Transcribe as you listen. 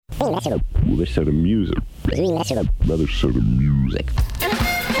Another set of music. Another set of music.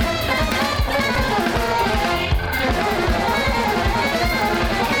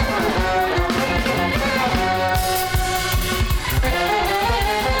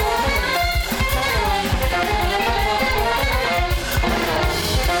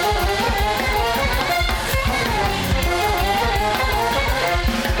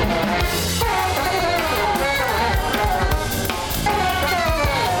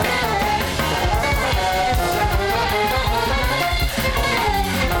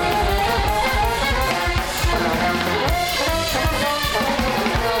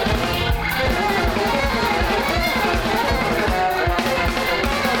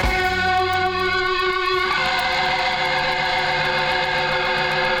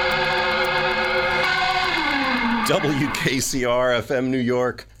 WKCR FM New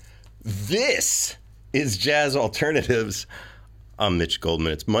York. This is Jazz Alternatives. I'm Mitch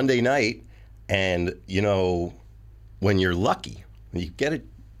Goldman. It's Monday night, and you know, when you're lucky, when you get it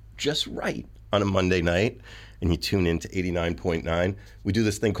just right on a Monday night, and you tune in to 89.9, we do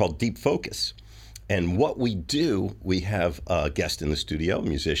this thing called Deep Focus. And what we do, we have a guest in the studio, a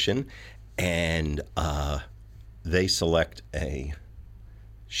musician, and they select a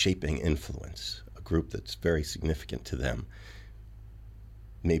shaping influence. Group that's very significant to them.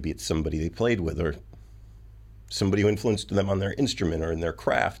 Maybe it's somebody they played with, or somebody who influenced them on their instrument or in their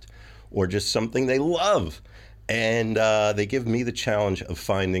craft, or just something they love. And they give me the challenge of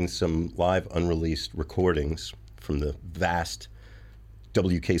finding some live unreleased recordings from the vast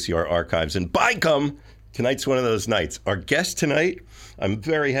WKCR archives. And by gum, tonight's one of those nights. Our guest tonight, I'm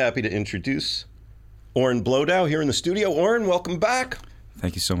very happy to introduce Oren Bloedow here in the studio. Oren, welcome back.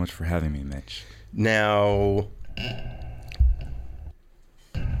 Thank you so much for having me, Mitch. Now,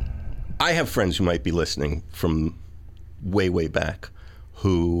 I have friends who might be listening from way, way back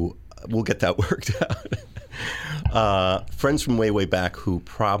who, we'll get that worked out. Friends from way, way back who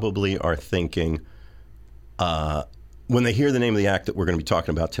probably are thinking, when they hear the name of the act that we're going to be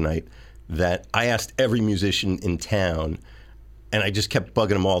talking about tonight, that I asked every musician in town, and I just kept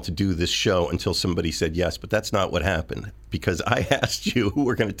bugging them all to do this show until somebody said yes, but that's not what happened, because I asked you who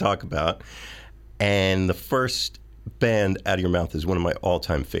we're going to talk about. And the first band out of your mouth is one of my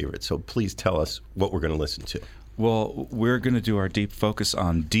all-time favorites. So please tell us what we're going to listen to. Well, we're going to do our deep focus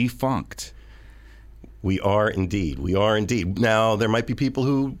on Defunct. We are indeed. We are indeed. Now, there might be people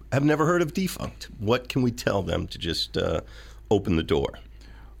who have never heard of Defunct. What can we tell them to just open the door?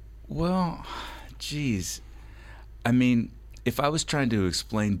 Well, geez. I mean, if I was trying to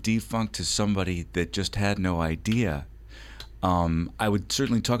explain Defunct to somebody that just had no idea, I would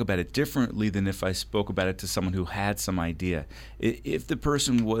certainly talk about it differently than if I spoke about it to someone who had some idea. If the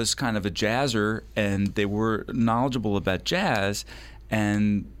person was kind of a jazzer and they were knowledgeable about jazz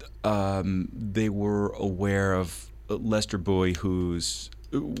and they were aware of Lester Bowie, who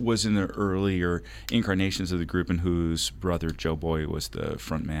was in the earlier incarnations of the group and whose brother Joe Bowie was the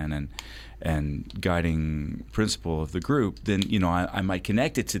front man and guiding principle of the group, then, you know, I might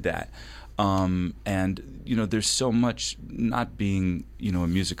connect it to that. And, you know, there's so much, not being, you know, a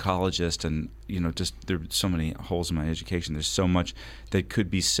musicologist and, you know, just there are so many holes in my education. There's so much that could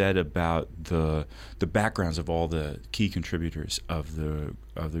be said about the backgrounds of all the key contributors of the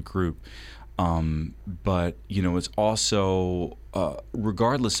group. But, you know, it's also,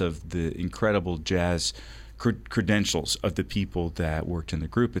 regardless of the incredible jazz credentials of the people that worked in the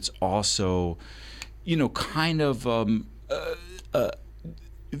group, it's also, you know, kind of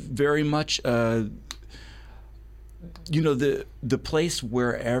very much, you know, the place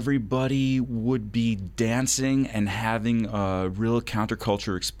where everybody would be dancing and having a real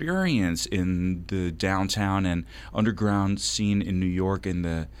counterculture experience in the downtown and underground scene in New York in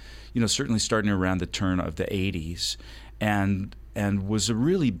the, you know, certainly starting around the turn of the 80s, and was a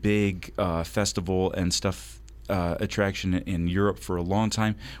really big festival and stuff attraction in Europe for a long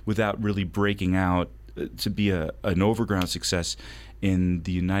time without really breaking out to be an overground success in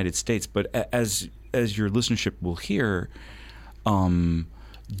the United States. But as your listenership will hear,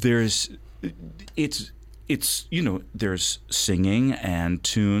 there's you know, there's singing and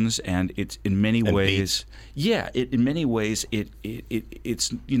tunes, and it's in many ways, in many ways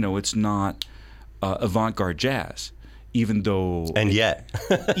it's you know, it's not avant-garde jazz, even though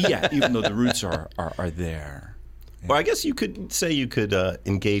even though the roots are there. Well, I guess you could say you could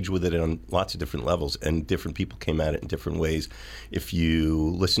engage with it on lots of different levels, and different people came at it in different ways. If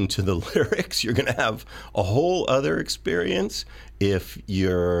you listen to the lyrics, you're going to have a whole other experience. If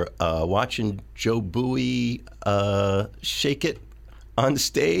you're watching Joe Bowie shake it on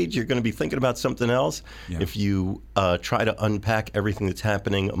stage, you're going to be thinking about something else. Yeah. If you try to unpack everything that's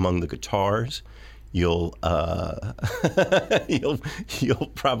happening among the guitars, you'll you'll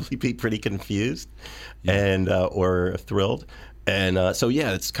probably be pretty confused and or thrilled. And so,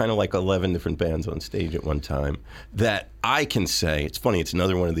 yeah, it's kind of like 11 different bands on stage at one time that I can say. It's funny. It's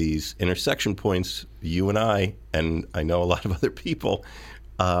another one of these intersection points, you and I know a lot of other people,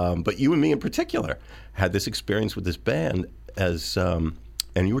 but you and me in particular, had this experience with this band as, and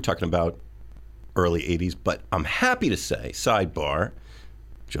you were talking about early 80s, but I'm happy to say, sidebar,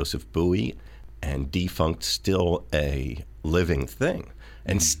 Joseph Bowie and Defunct still a living thing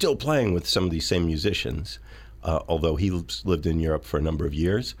and still playing with some of these same musicians. Although he lived in Europe for a number of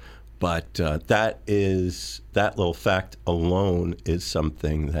years. But that little fact alone is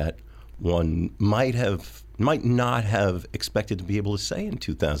something that one might not have expected to be able to say in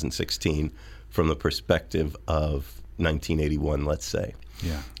 2016 from the perspective of 1981, let's say.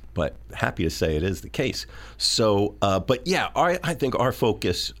 Yeah. But happy to say it is the case. So, but yeah, I think our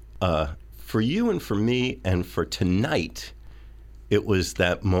focus for you and for me and for tonight, it was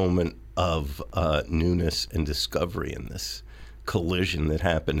that moment of newness and discovery in this collision that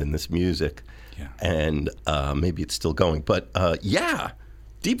happened in this music. Yeah. And maybe it's still going. But yeah,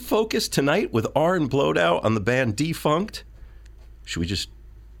 deep focus tonight with Aaron Bloedow on the band Defunct. Should we just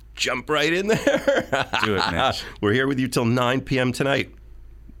jump right in there? Do it, Mitch. We're here with you till 9 p.m. tonight.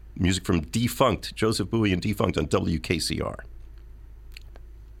 Music from Defunct, Joseph Bowie and Defunct on WKCR.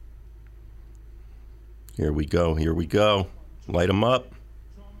 Here we go. Light them up.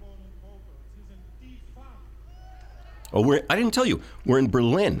 Oh, I didn't tell you. We're in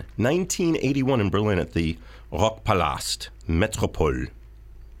Berlin, 1981 in Berlin at the Rockpalast Metropole.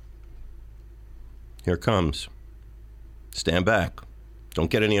 Here it comes. Stand back. Don't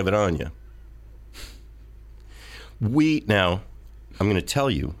get any of it on you. Now, I'm going to tell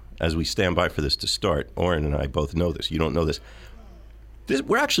you, as we stand by for this to start, Oren and I both know this. You don't know this.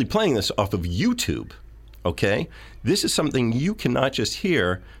 We're actually playing this off of YouTube. Okay? This is something you cannot just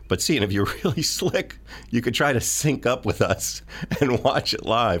hear, but see, and if you're really slick, you could try to sync up with us and watch it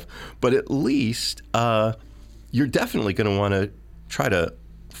live. But at least you're definitely going to want to try to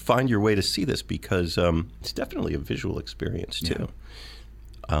find your way to see this because it's definitely a visual experience, too.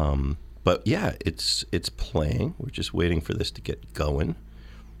 Yeah. But yeah, it's playing. We're just waiting for this to get going.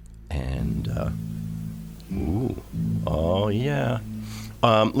 And, oh, yeah.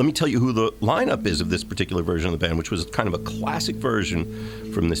 Let me tell you who the lineup is of this particular version of the band, which was kind of a classic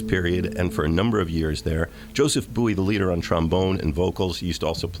version from this period and for a number of years there. Joseph Bowie, the leader on trombone and vocals. He used to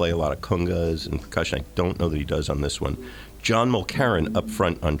also play a lot of congas and percussion. I don't know that he does on this one. John Mulcairn up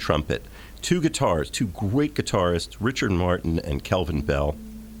front on trumpet. Two guitars, two great guitarists, Richard Martin and Kelvin Bell.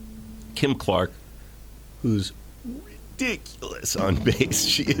 Kim Clark, who's ridiculous on bass.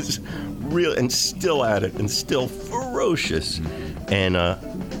 She is real and still at it and still ferocious. And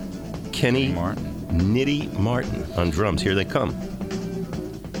Kenny Nitty Martin on drums. Here they come.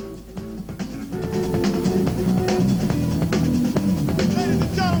 Ladies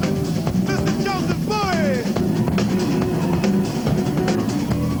and gentlemen, Mr. Joseph Bowie!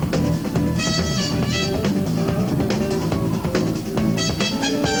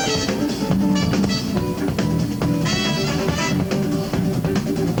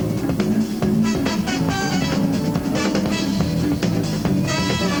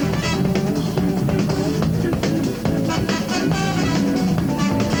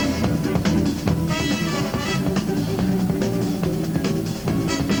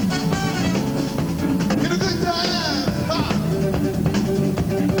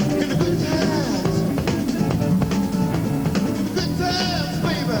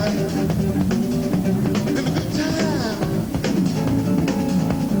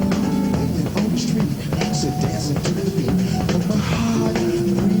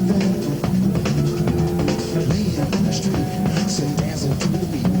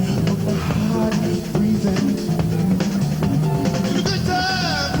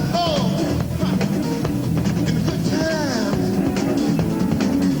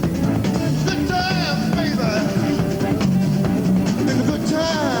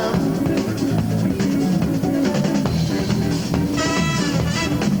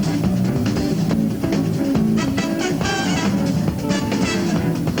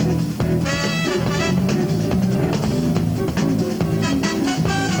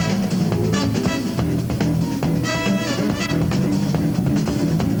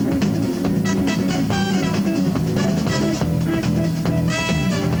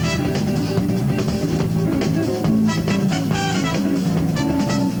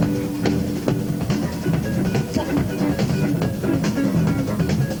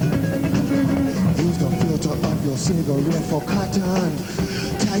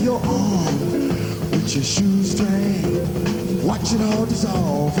 your arm with your shoestring. Watch it all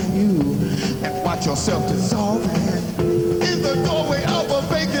dissolve in you and watch yourself dissolving in the doorway of a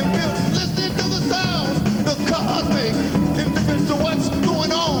vacant building. Listening to the sounds the cars make, indifferent to what's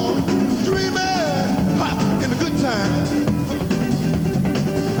going on. Dreaming in the good times.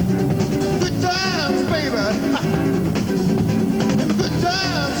 Good times, baby. In the good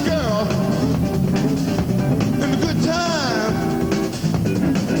times, girl. In the good times.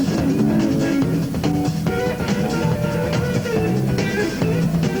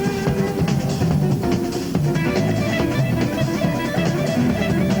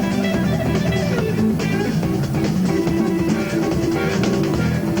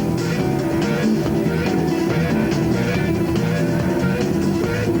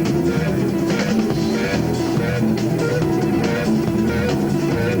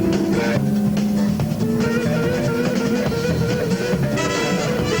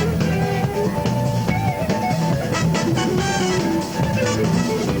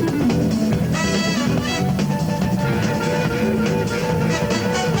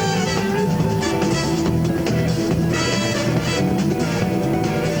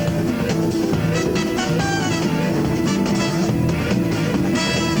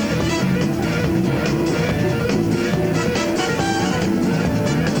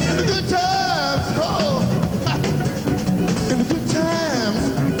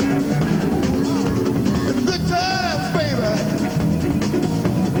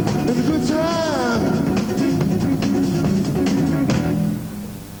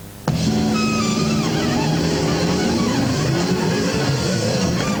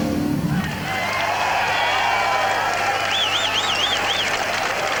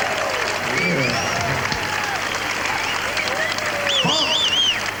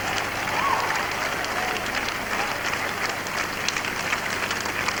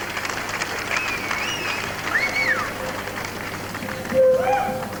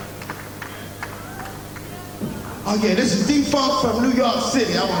 Oh yeah, this is D-Funk from New York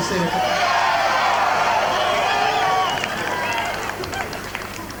City. I want to say that.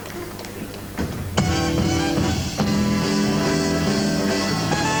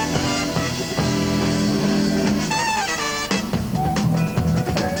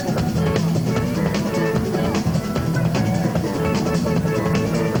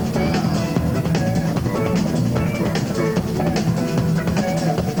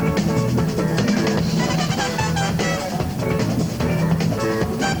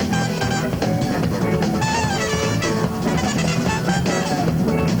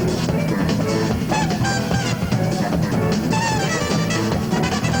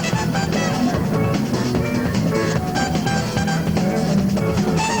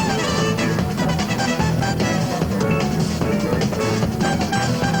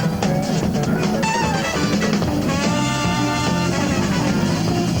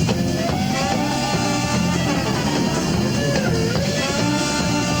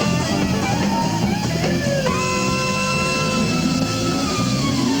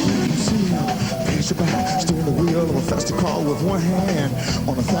 Steering the wheel of a faster car with one hand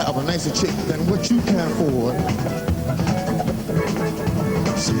on the thigh of a nicer chick than what you can afford.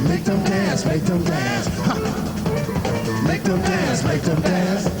 So make them dance, make them dance. Ha. Make them dance, make them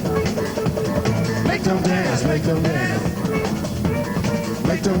dance. Make them dance, make them dance.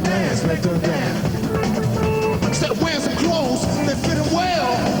 Make them dance, make them dance. Instead of wearing some clothes that fit them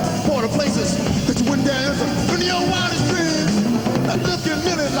well for the places that you wouldn't dance in your wildest dreams. Looking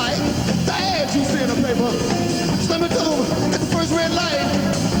really like the ads you see in the paper. Slam it to them at the first red light.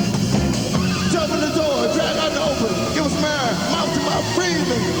 Jump in the door, drag out the open. Give us marriage, mouth to mouth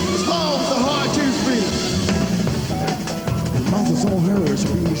breathing. As long as the heart keeps beating. The mouth is on her, she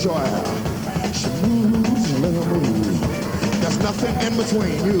breathes your eye. She moves and let her move. There's nothing in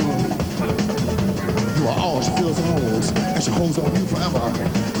between you. You are all she feels and holds, and she holds on you forever.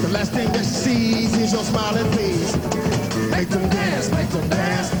 The last thing that she sees is your smiling face. Make them dance, make them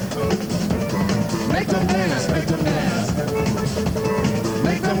dance. Make them dance, make them dance.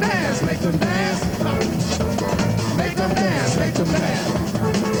 Make them dance, make them dance. Make them dance, make them dance.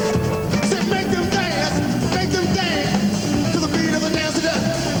 Say make them dance to the beat of the dance of death.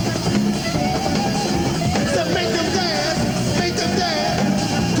 Say make them dance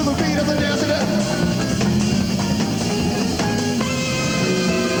to the beat of the dance of death.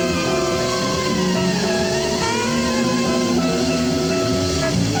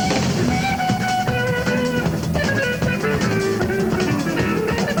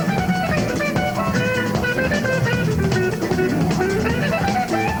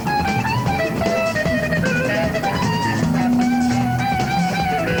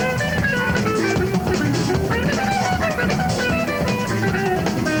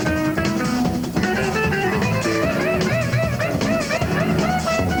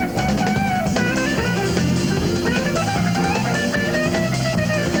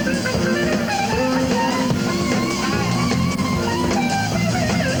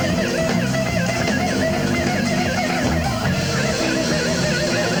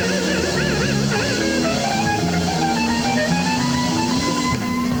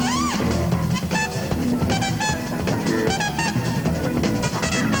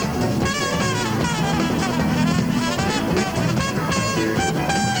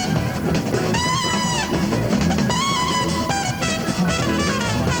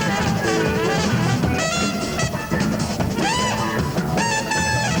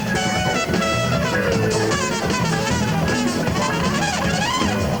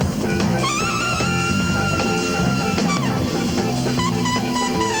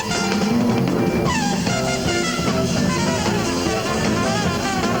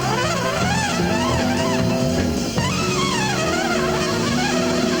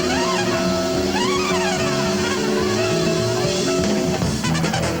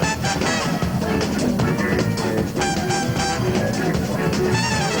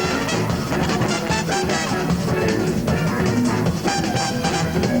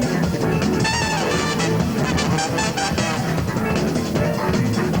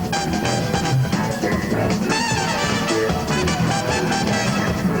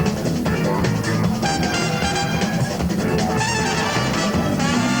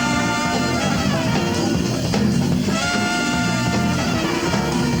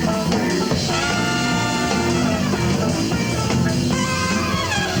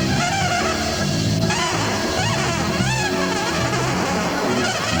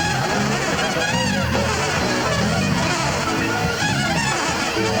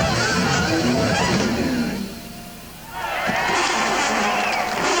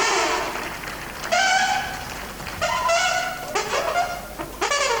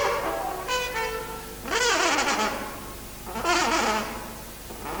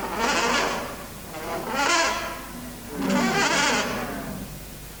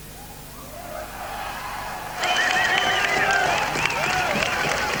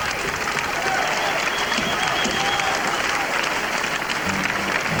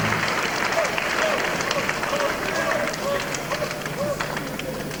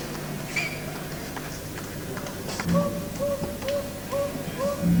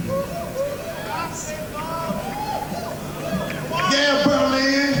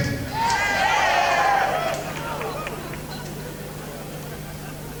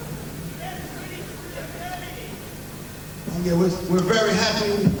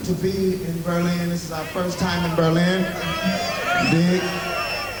 to be in Berlin. This is our first time in Berlin. Big.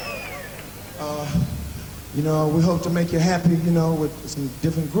 You know, we hope to make you happy, you know, with some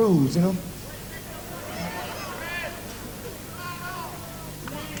different grooves, you know.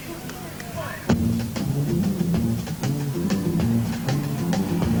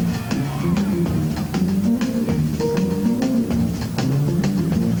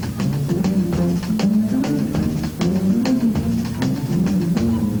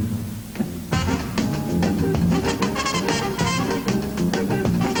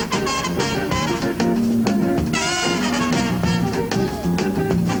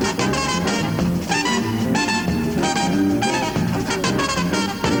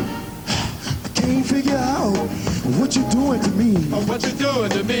 What you doing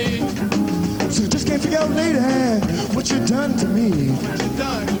to me? So you just can't figure out later what you done to me. What you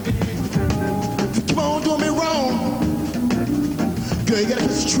done to me? If you keep on doing me wrong, girl, you gotta get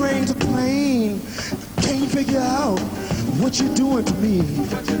this train to plane. Can't figure out what you doing to me.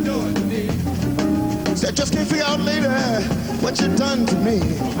 What you doing to me? So I just can't figure out later what you done to me.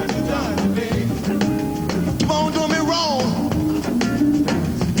 What you done to me? Keep on doing me wrong,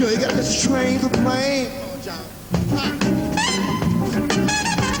 girl, you gotta get this train to plane.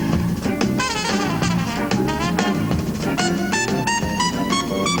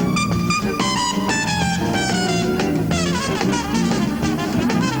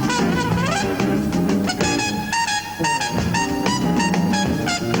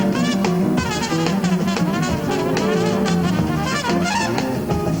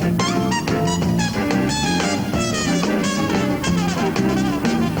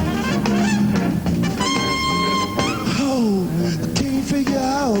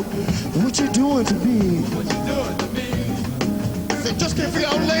 What you doing to me? What you doing to me? Say, just can't figure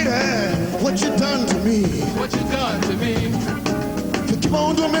out later what you done to me. What you done to me? You keep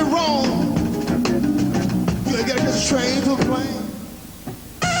on doing me wrong, you gotta get this train to a plane.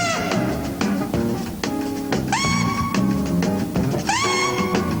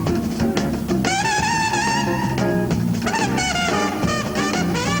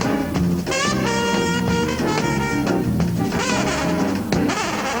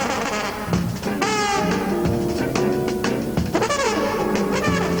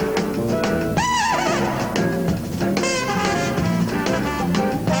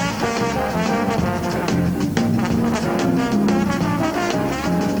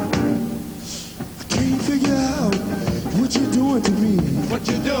 What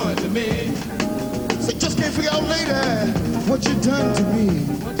you doing to me? Say, just can't figure out later what you done to me.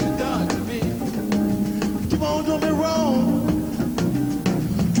 What you done to me? Keep on doing me wrong,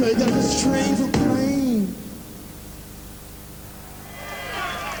 girl, you got this train to plane.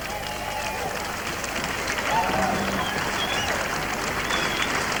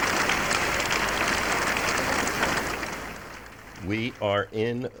 We are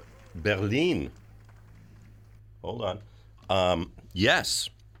in Berlin. Hold on. Yes.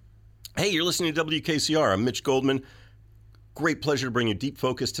 Hey, you're listening to WKCR. I'm Mitch Goldman. Great pleasure to bring you Deep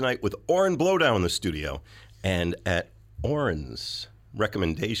Focus tonight with Oren Blowdown in the studio. And at Oren's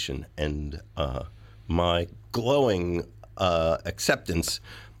recommendation and my glowing acceptance,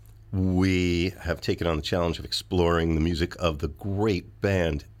 we have taken on the challenge of exploring the music of the great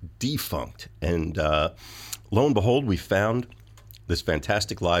band Defunct. And lo and behold, we found this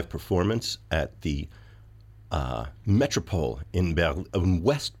fantastic live performance at the Metropole in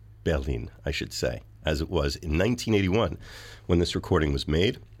West Berlin, I should say, as it was in 1981 when this recording was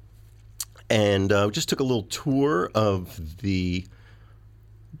made. And just took a little tour of the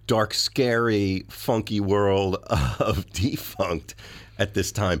dark, scary, funky world of Defunct at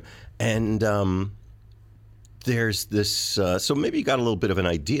this time. And there's this, so maybe you got a little bit of an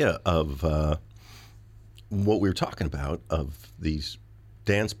idea of what we were talking about, of these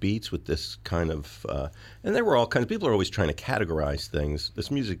dance beats with this kind of, and there were all kinds of, people are always trying to categorize things.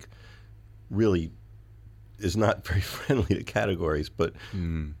 This music really is not very friendly to categories, but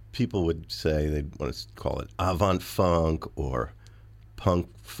people would say they'd want to call it avant funk or punk,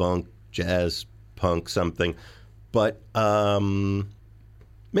 funk, jazz, punk, something. But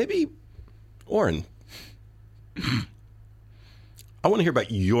maybe, Oren, I want to hear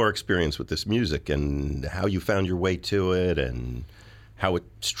about your experience with this music and how you found your way to it and how it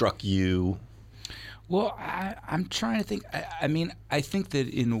struck you. Well, I'm trying to think. I mean, I think that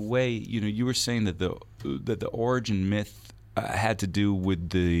in a way, you were saying that the origin myth had to do with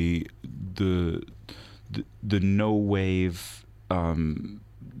the no wave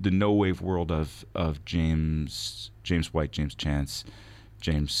world of James White, James Chance,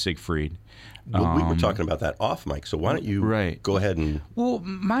 James Siegfried. Well, we were talking about that off mic, so why don't you go ahead and... Well,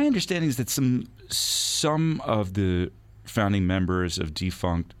 my understanding is that some of the founding members of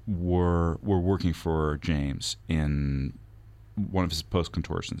Defunct were working for James in one of his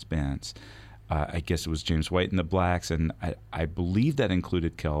post-contortionist bands. I guess it was James White and the Blacks, and I believe that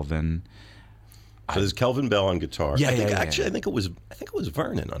included Kelvin. So there's Kelvin Bell on guitar. Yeah, I think it was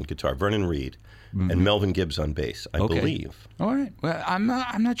Vernon on guitar, Vernon Reed, and Melvin Gibbs on bass, I believe. All right. Well, I'm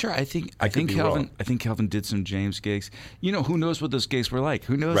not sure. I think Kelvin did some James gigs. You know, who knows what those gigs were like?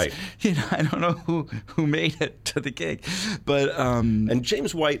 Who knows? Right. You know, I don't know who made it to the gig, but and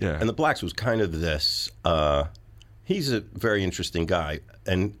James White and the Blacks was kind of this. He's a very interesting guy,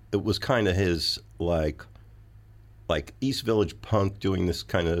 and it was kind of his like East Village punk doing this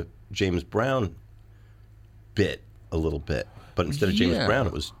kind of James Brown bit a little bit, but instead of James Brown,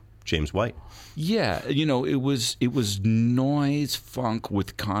 it was James White. Yeah, you know, it was noise funk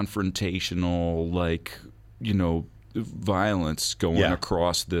with confrontational, like, you know, violence going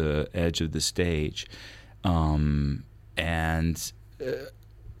across the edge of the stage,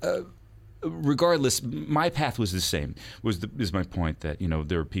 regardless, my path was the same. Is my point that, you know,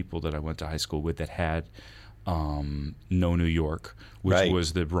 there are people that I went to high school with that had No New York, which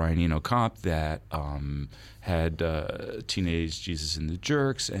was the Brian Eno comp that had Teenage Jesus and the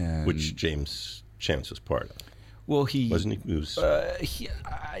Jerks, and which James was part of. Well, he wasn't. He was.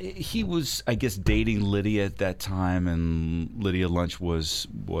 He was, I guess, dating Lydia at that time, and Lydia Lunch was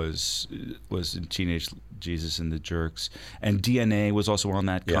in Teenage Jesus and the Jerks, and DNA was also on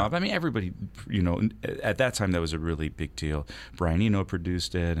that comp. I mean, everybody, you know, at that time that was a really big deal. Brian Eno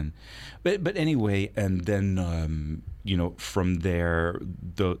produced it, but anyway, and then you know, from there,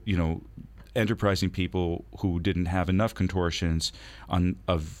 enterprising people who didn't have enough contortions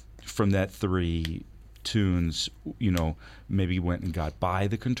from that 3 tunes, you know, maybe went and got by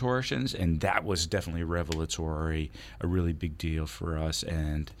the contortions, and that was definitely revelatory, a really big deal for us.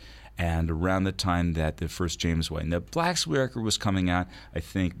 And around the time that the first James White and the Blacks record was coming out, I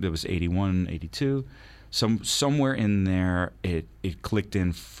think that was 81, 82. Somewhere in there, it clicked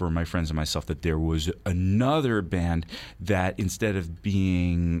in for my friends and myself that there was another band that, instead of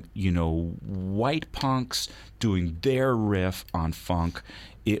being, you know, white punks doing their riff on funk,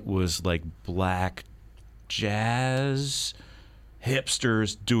 it was like black jazz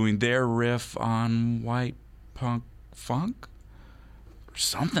hipsters doing their riff on white punk funk, or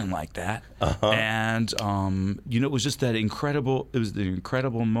something like that. And you know, it was just that incredible. It was the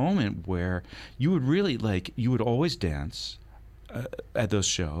incredible moment where you would always dance at those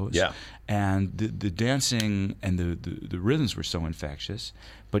shows. Yeah. And the dancing and the rhythms were so infectious,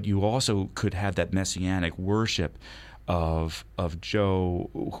 but you also could have that messianic worship of Joe,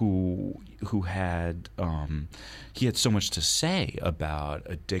 who had he had so much to say about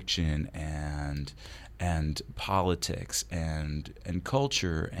addiction and politics and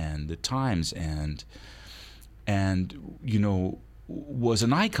culture and the times, and you know, was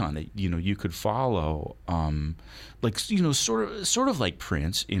an icon that, you know, you could follow, like, you know, sort of like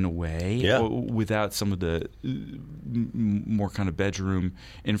Prince in a way, without some of the more kind of bedroom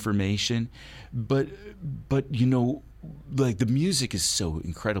information, but you know, like, the music is so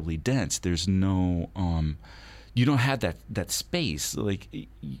incredibly dense. There's no you don't have that space. Like,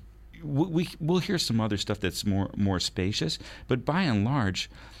 we'll hear some other stuff that's more spacious, but by and large,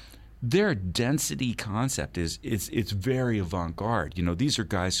 their density concept is it's very avant-garde. You know, these are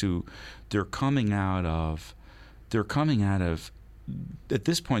guys who they're coming out of. At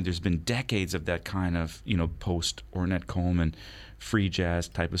this point, there's been decades of that kind of, you know, post Ornette Coleman free jazz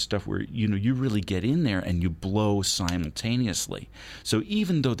type of stuff where, you know, you really get in there and you blow simultaneously. So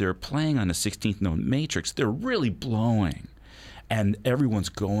even though they're playing on a 16th note matrix, they're really blowing, and everyone's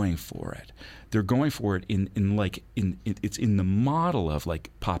going for it. They're going for it it's in the model of, like,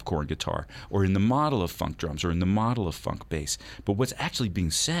 popcorn guitar, or in the model of funk drums, or in the model of funk bass. But what's actually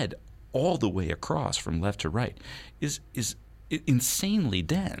being said all the way across from left to right is insanely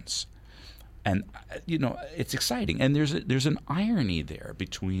dense. And, you know, it's exciting. And there's an irony there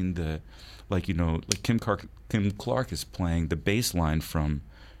between the, like, you know, like Kim Clark is playing the bass line from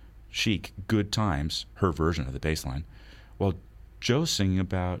Chic, Good Times, her version of the bass line, while Joe's singing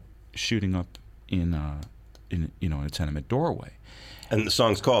about shooting up in a tenement doorway. And the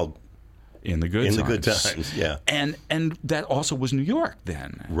song's called In the Good Times. Yeah. And that also was New York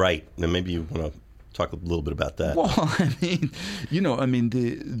then. Right. Now maybe you want to talk a little bit about that. Well, I mean,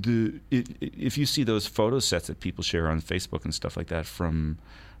 if you see those photo sets that people share on Facebook and stuff like that from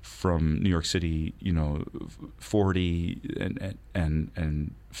New York City, 40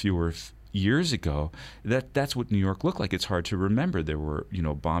 and fewer years ago, that's what New York looked like. It's hard to remember. There were,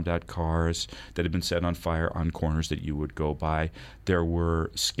 bombed out cars that had been set on fire on corners that you would go by. There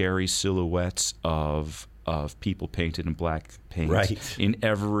were scary silhouettes of people painted in black paint. Right. In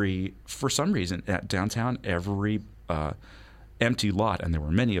every, for some reason, at downtown, every empty lot, and there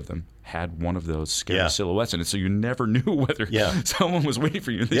were many of them, had one of those scary silhouettes in it, so you never knew whether someone was waiting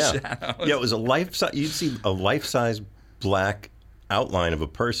for you in the shadows. Yeah, it was a life-size. You'd see a life-size black outline of a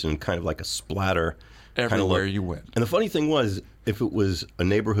person, kind of like a splatter. Everywhere you went. And the funny thing was, if it was a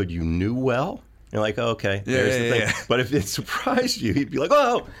neighborhood you knew well, you're like, oh, okay, there's the thing. But if it surprised you, you'd be like,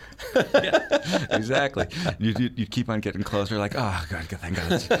 oh! Exactly. You'd keep on getting closer, like, oh, God, thank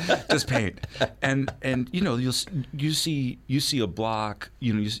God, just paint. And you see a block,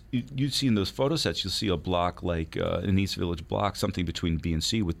 you see in those photo sets, you'll see a block like an East Village block, something between B and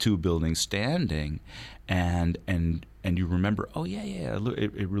C with two buildings standing, and you remember, oh,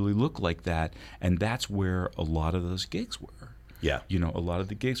 it really looked like that, and that's where a lot of those gigs were. Yeah. A lot of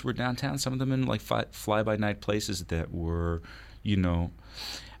the gigs were downtown, some of them in like fly-by-night places that were,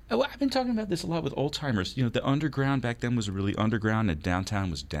 I've been talking about this a lot with old-timers. The underground back then was really underground, and downtown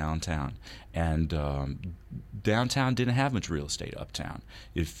was downtown. And downtown didn't have much real estate uptown.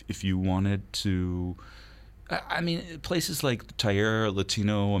 If you wanted to... places like Taller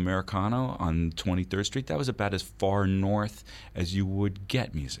Latino Americano on 23rd Street, that was about as far north as you would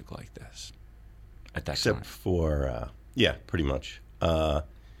get music like this at that time. Except for... yeah, pretty much. What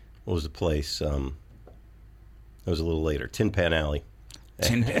was the place? It was a little later. Tin Pan Alley.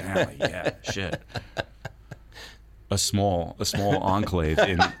 Tin Pan Alley, yeah, shit. A small enclave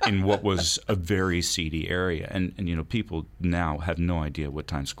in what was a very seedy area, and people now have no idea what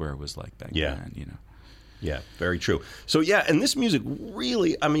Times Square was like back then. Yeah, very true. So and this music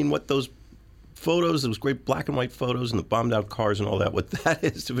really, what those photos, those great black and white photos and the bombed out cars and all that, what that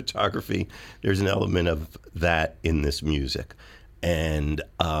is to photography, there's an element of that in this music. And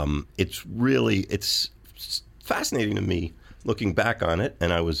it's fascinating to me looking back on it,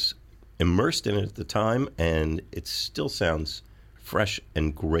 and I was immersed in it at the time, and it still sounds fresh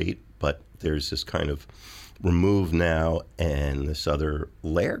and great, but there's this kind of remove now and this other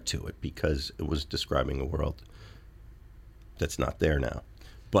layer to it because it was describing a world that's not there now.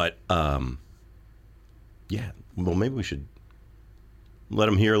 But well, maybe we should let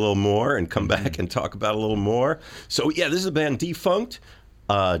them hear a little more and come back and talk about a little more. So, this is a band Defunct,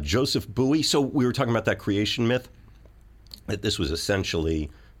 Joseph Bowie. So we were talking about that creation myth, that this was essentially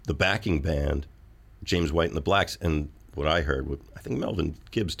the backing band, James White and the Blacks. And what I heard, I think Melvin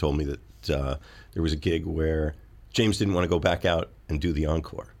Gibbs told me that there was a gig where James didn't want to go back out and do the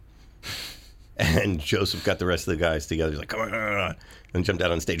encore. And Joseph got the rest of the guys together. He's like, come on, and jumped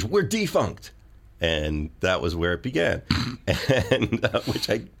out on stage. We're Defunct. And that was where it began, and which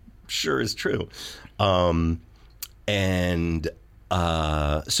I'm sure is true. So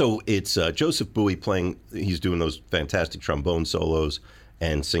it's Joseph Bowie playing. He's doing those fantastic trombone solos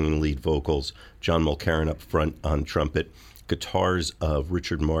and singing lead vocals. John Mulcairn up front on trumpet. Guitars of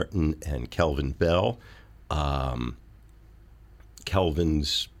Richard Martin and Kelvin Bell. That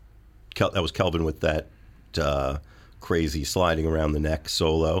was Kelvin with that crazy sliding around the neck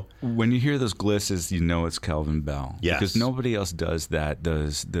solo. When you hear those glisses, you know it's Kelvin Bell. Yes. Because nobody else does that.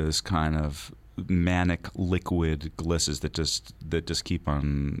 Those kind of manic liquid glisses that just keep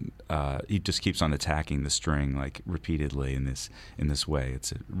on. He just keeps on attacking the string like repeatedly in this way.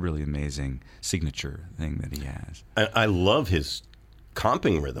 It's a really amazing signature thing that he has. I love his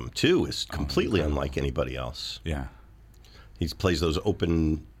comping rhythm too. It's completely unlike anybody else. Yeah. He plays those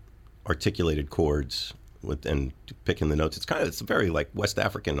open, articulated chords and picking the notes. It's very like West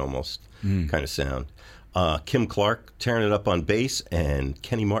African almost kind of sound. Kim Clark tearing it up on bass and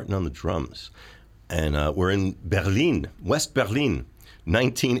Kenny Martin on the drums. And we're in Berlin, West Berlin,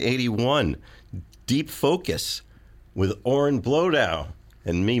 1981. Deep Focus with Oren Blodow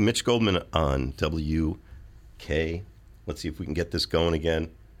and me, Mitch Goldman, on WK. Let's see if we can get this going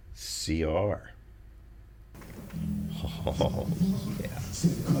again. CR. Oh, yeah.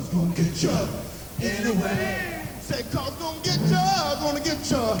 Cause gonna get ya anyway. Say cause gonna get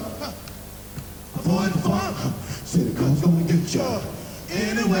ya. Avoid the fun. Say cause gonna get ya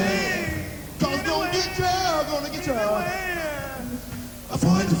anyway. Cause gonna get ya anyway.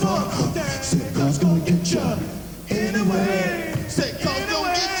 Avoid the fun. Say cause gonna get ya anyway. Say cause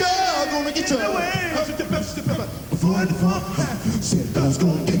gonna get ya anyway. Avoid the fun. Say cause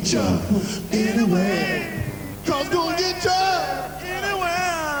gonna get ya anyway. Cause gonna get ya anywhere.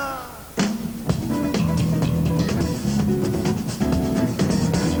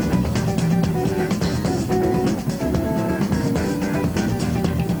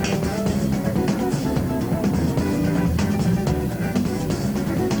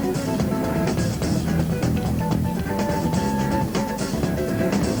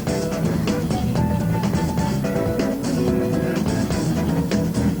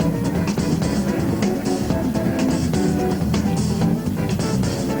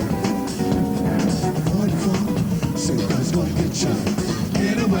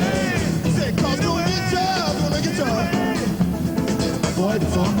 Avoid the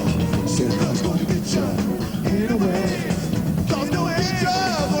funk. Said God's gonna get ya anyway. God's gonna get ya,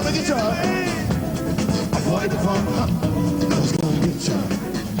 gonna get ya. Avoid the funk. God's gonna get ya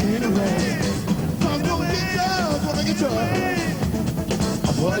anyway. God's gonna get ya, gonna get ya.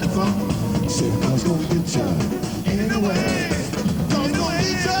 Avoid the funk. Said God's gonna get ya anyway. God's gonna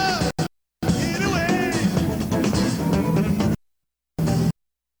get ya.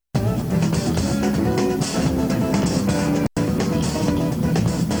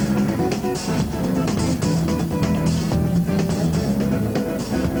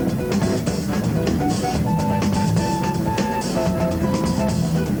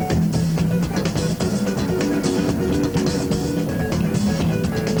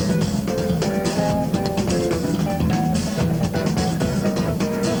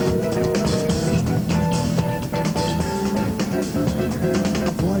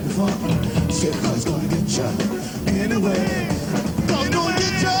 Avoid the funk. Said God's gonna get ya anyway. God's gonna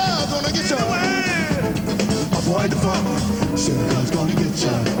get ya, gonna get ya. Avoid the funk. Said God's gonna get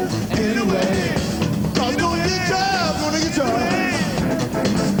ya anyway. God's gonna get ya, gonna get ya.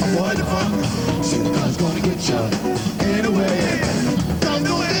 Avoid the funk. Said God's gonna get ya anyway. God's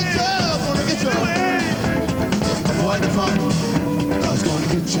gonna get ya, gonna get ya. Avoid the funk. God's gonna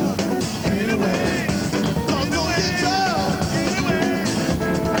get ya anyway. God's gonna get ya anyway.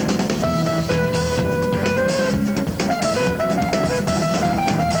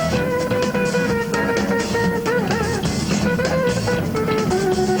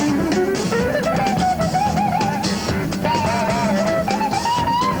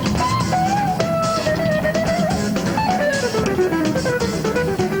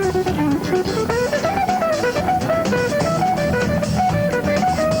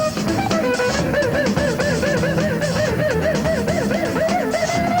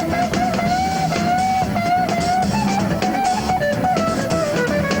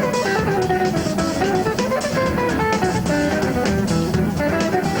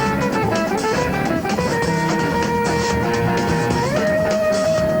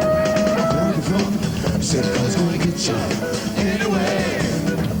 Avoid the funk. Said God's gonna get ya anyway.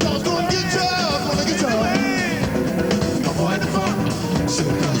 God's gonna get ya, gonna get ya. Avoid the funk.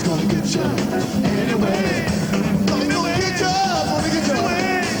 Said God's gonna get ya anyway. God's gonna get ya, gonna get ya.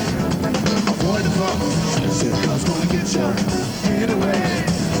 Avoid the funk. Said God's gonna get ya anyway.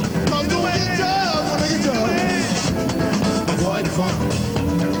 God's gonna get ya, gonna get ya. Avoid the funk.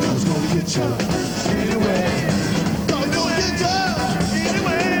 God's gonna get ya anyway. God's gonna get ya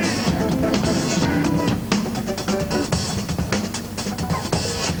anyway.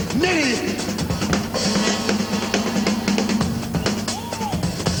 Nitty!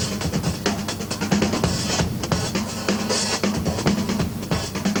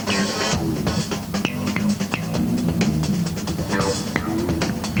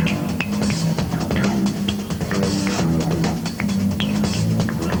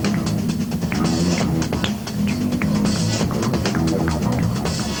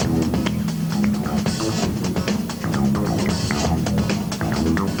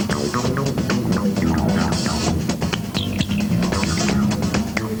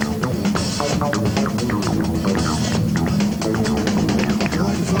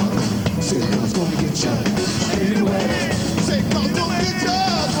 Avoid the funk. Said God's gonna get ya anyway. Say God's gonna get ya,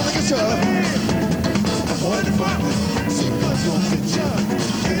 gonna get ya. Avoid the funk. Said God's gonna get ya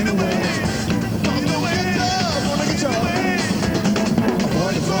anyway. God's gonna get ya, gonna get ya.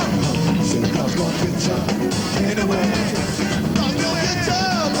 Avoid the funk. Said God's gonna get ya anyway. God's gonna get ya,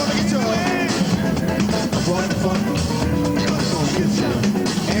 gonna get ya. Avoid the funk. God's gonna get ya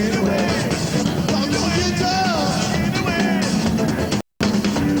anyway. God's gonna get ya anyway.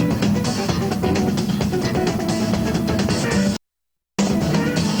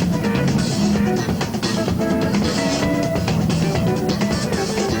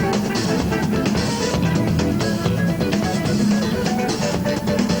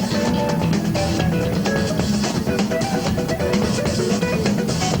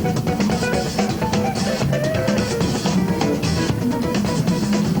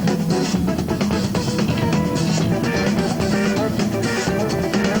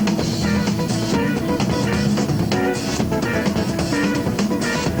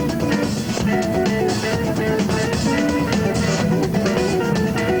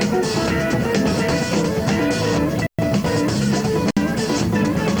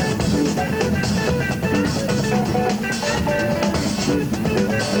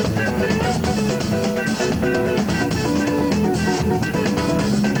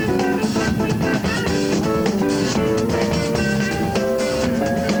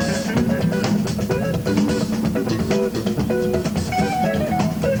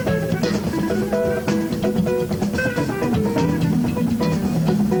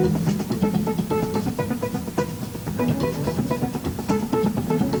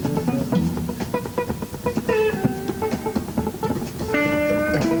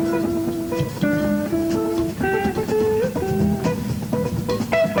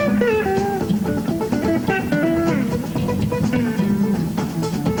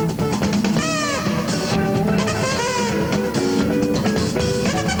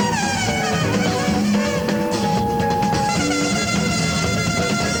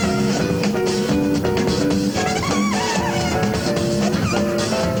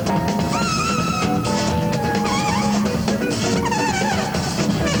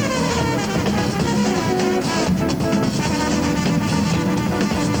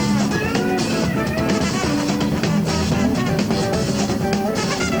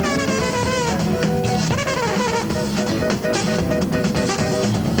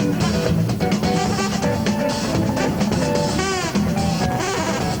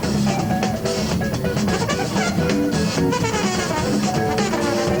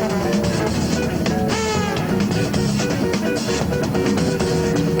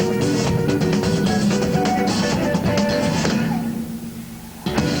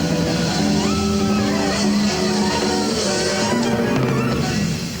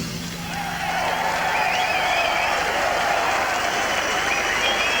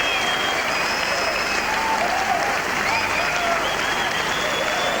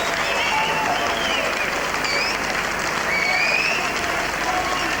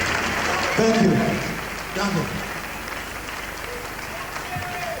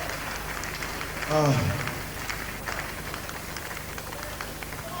 I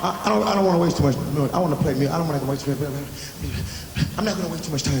don't want to waste too much. I want to play music. I don't want to waste. I'm not going to waste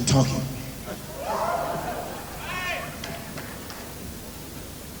too much time talking.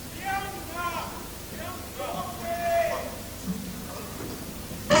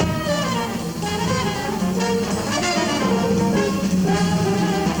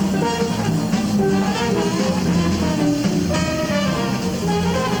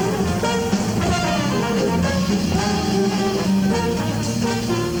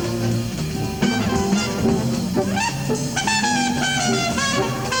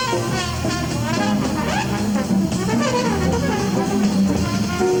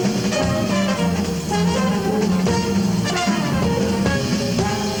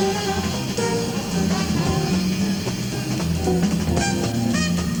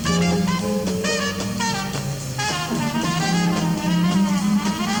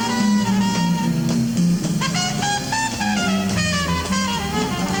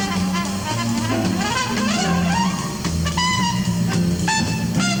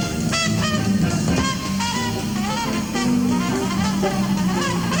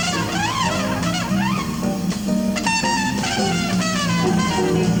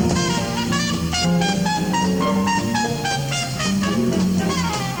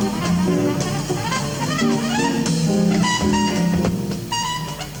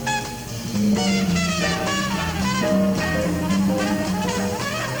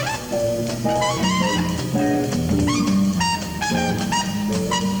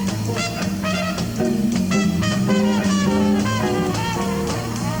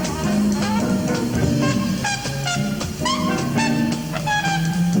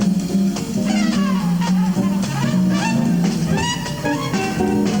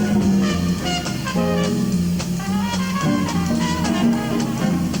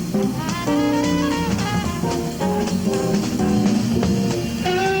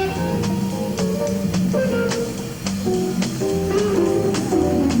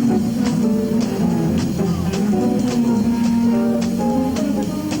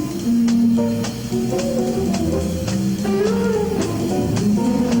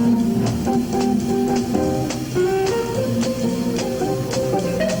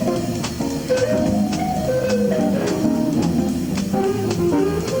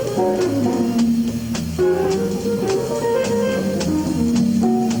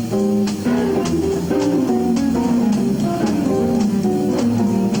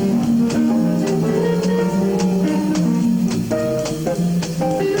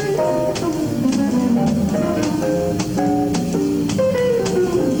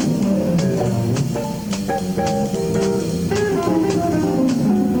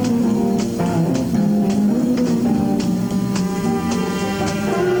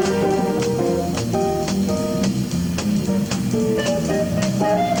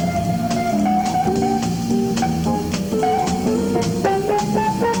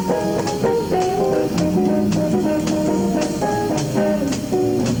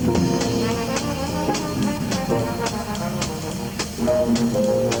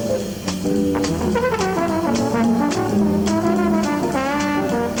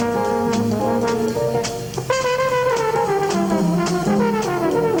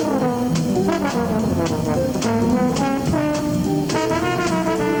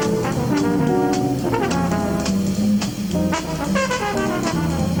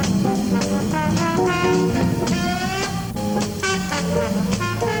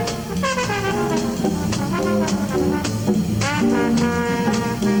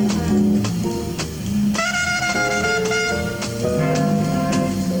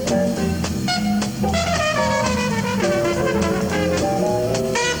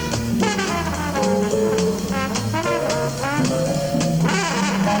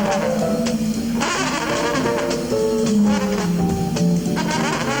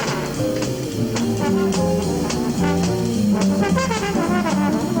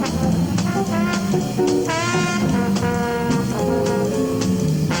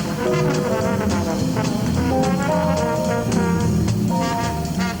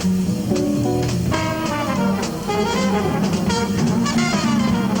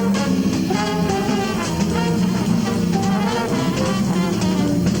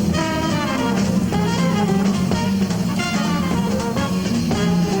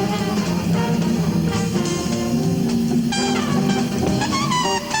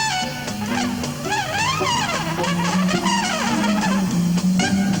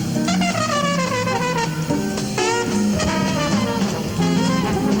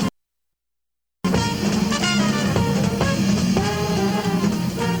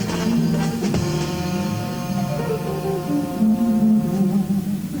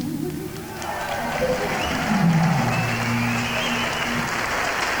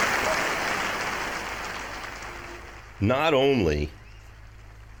 not only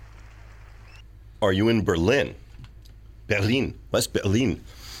are you in Berlin, West Berlin,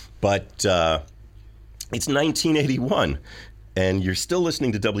 but it's 1981, and you're still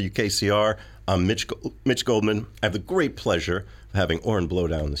listening to WKCR. I'm Mitch Goldman. I have the great pleasure of having Oren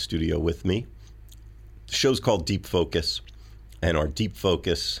Blowdown in the studio with me. The show's called Deep Focus, and our Deep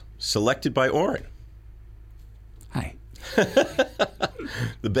Focus selected by Oren. Hi.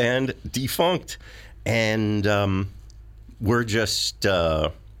 The band Defunct, and we're just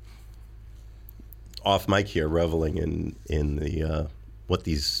off mic here, reveling in the what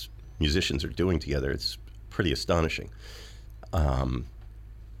these musicians are doing together. It's pretty astonishing. You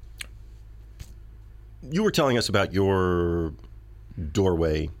were telling us about your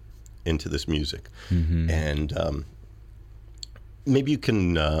doorway into this music, and maybe you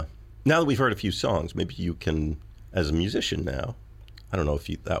can. Now that we've heard a few songs, maybe you can, as a musician now. I don't know if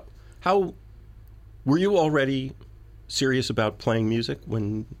you that. How were you already serious about playing music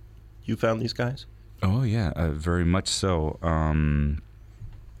when you found these guys? Oh yeah, very much so.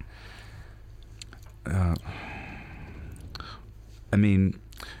 I mean,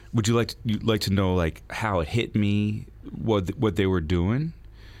 would you like to know like how it hit me, what they were doing,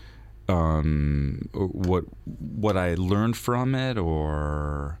 or what I learned from it,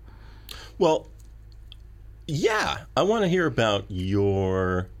 or? Well, yeah, I want to hear about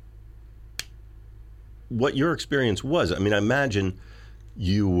what your experience was. I mean, I imagine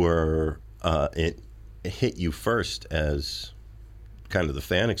you were it hit you first as kind of the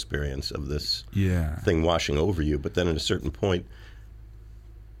fan experience of this thing washing over you, but then at a certain point,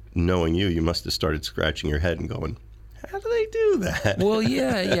 knowing you must have started scratching your head and going, how do they do that? Well,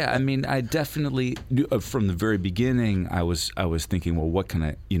 yeah. I mean, I definitely from the very beginning, I was thinking, well, what could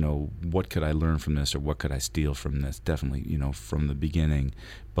I learn from this, or what could I steal from this? Definitely, from the beginning,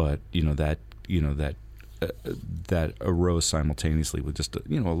 but that arose simultaneously with just a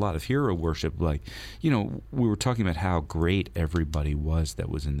lot of hero worship. Like, we were talking about how great everybody was that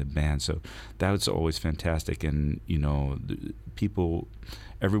was in the band, so that was always fantastic. And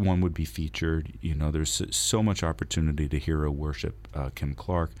everyone would be featured. There's so much opportunity to hero worship Kim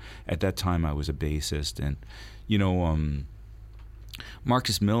Clark. At that time, I was a bassist, and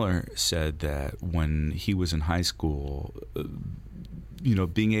Marcus Miller said that when he was in high school,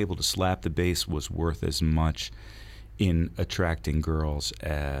 being able to slap the bass was worth as much in attracting girls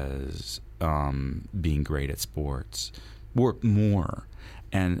as being great at sports, more.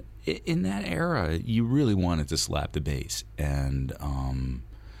 And in that era, you really wanted to slap the bass, and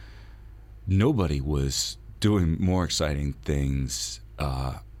nobody was doing more exciting things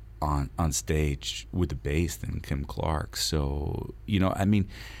on stage with the bass than Kim Clark. So, I mean,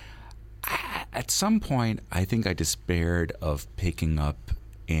 at some point, I think I despaired of picking up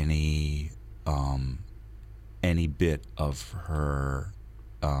any bit of her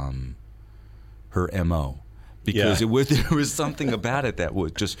MO, because there was something about it that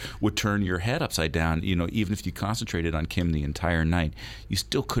would turn your head upside down. Even if you concentrated on Kim the entire night, you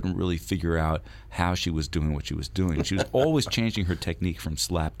still couldn't really figure out how she was doing what she was doing. She was always changing her technique from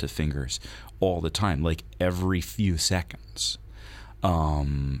slap to fingers all the time, like every few seconds.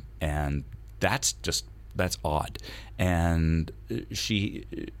 And that's odd. And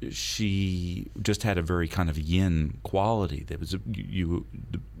she just had a very kind of yin quality. That was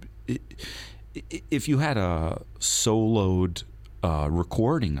if you had a soloed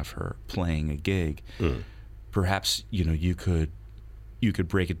recording of her playing a gig, perhaps you could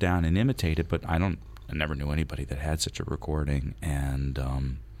break it down and imitate it. But I never knew anybody that had such a recording, and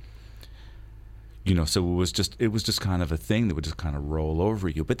so it was just kind of a thing that would just kind of roll over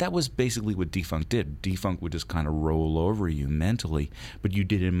you. But that was basically what Defunct did. Defunct would just kind of roll over you mentally, but you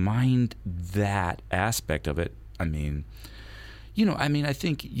didn't mind that aspect of it. I mean, I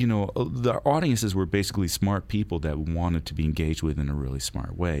think, the audiences were basically smart people that wanted to be engaged with in a really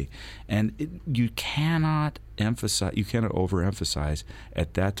smart way. And you cannot overemphasize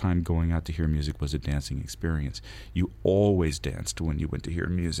at that time going out to hear music was a dancing experience. You always danced when you went to hear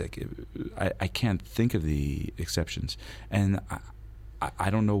music. I can't think of the exceptions. And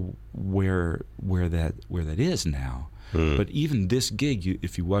I don't know where that is now. But even this gig,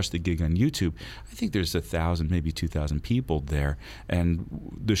 if you watch the gig on YouTube, I think there's 1,000, maybe 2,000 people there.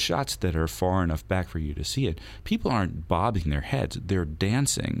 And the shots that are far enough back for you to see it, people aren't bobbing their heads. They're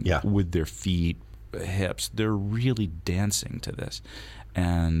dancing with their feet, hips. They're really dancing to this.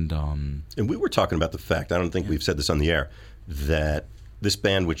 And we were talking about the fact, I don't think we've said this on the air, that this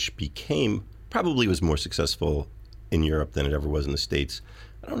band, which probably was more successful in Europe than it ever was in the States.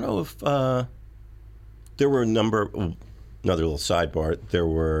 I don't know if there were another little sidebar, there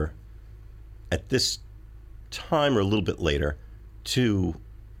were, at this time or a little bit later, 2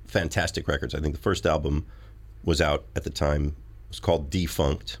 fantastic records. I think the first album was out at the time. It was called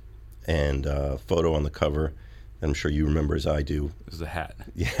Defunct, and photo on the cover, I'm sure you remember as I do. It was the hat.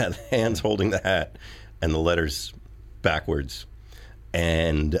 Yeah, the hands holding the hat and the letters backwards.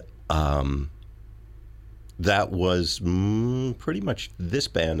 And that was pretty much this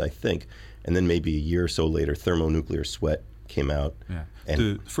band, I think. And then maybe a year or so later, Thermonuclear Sweat came out. Yeah. And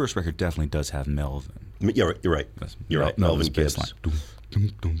The first record definitely does have Melvin. You're right. You're right. Melvin Gibbs.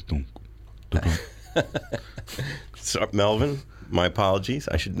 So, Melvin, my apologies.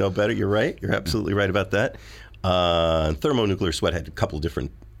 I should know better. You're right. You're absolutely right about that. Thermonuclear Sweat had a couple of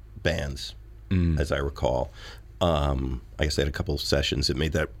different bands, as I recall. I guess they had a couple of sessions that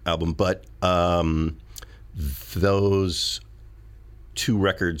made that album. But those 2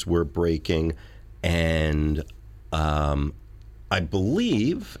 records were breaking, and I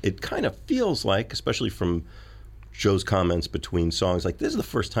believe it kind of feels like, especially from Joe's comments between songs, like this is the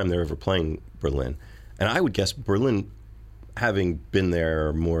first time they're ever playing Berlin. And I would guess Berlin, having been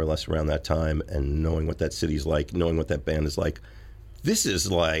there more or less around that time and knowing what that city's like, knowing what that band is like, this is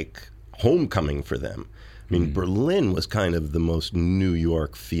like homecoming for them. I mean, Berlin was kind of the most New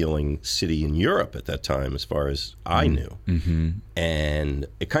York feeling city in Europe at that time, as far as I knew. And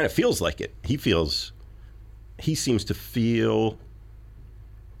it kind of feels like it. He seems to feel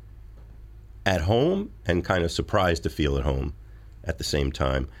at home and kind of surprised to feel at home at the same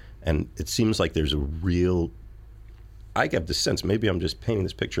time. And it seems like there's a real, I get the sense, maybe I'm just painting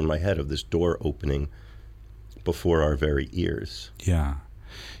this picture in my head of this door opening before our very ears. Yeah.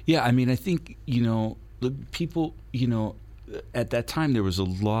 Yeah, I mean, I think, the people, at that time there was a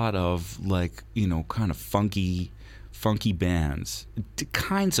lot of kind of funky bands,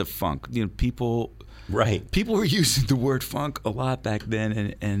 kinds of funk. People were using the word funk a lot back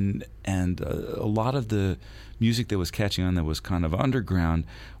then, and a lot of the music that was catching on that was kind of underground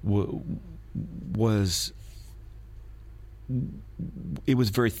was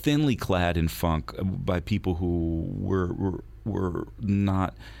very thinly clad in funk by people who were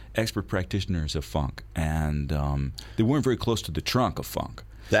not expert practitioners of funk, and they weren't very close to the trunk of funk.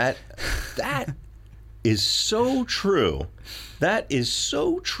 That is so true. That is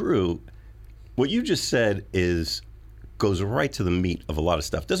so true. What you just said goes right to the meat of a lot of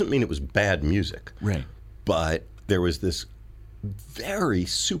stuff. Doesn't mean it was bad music. Right. But there was this very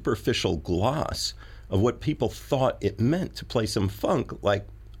superficial gloss of what people thought it meant to play some funk. Like,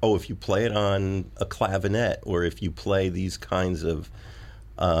 oh, if you play it on a clavinet, or if you play these kinds of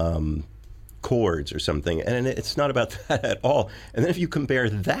chords or something. And it's not about that at all. And then if you compare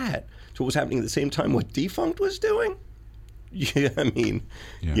that to what was happening at the same time, what Defunct was doing, you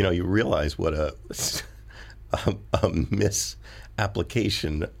realize what a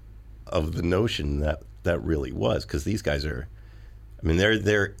misapplication of the notion that really was. Because these guys are,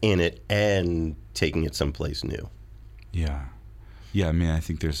 they're in it and taking it someplace new. Yeah. Yeah, I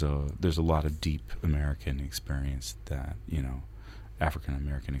think there's a lot of deep American experience that, African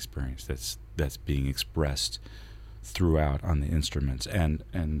American experience that's being expressed throughout on the instruments and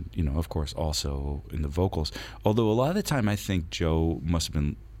of course also in the vocals. Although a lot of the time I think Joe must have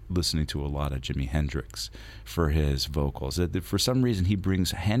been listening to a lot of Jimi Hendrix for his vocals. For some reason he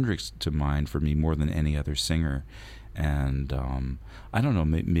brings Hendrix to mind for me more than any other singer, and I don't know,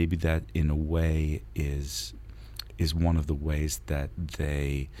 maybe that in a way is one of the ways that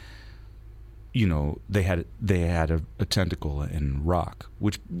they had a tentacle in rock,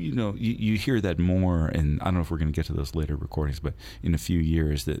 which you hear that more, and I don't know if we're going to get to those later recordings, but in a few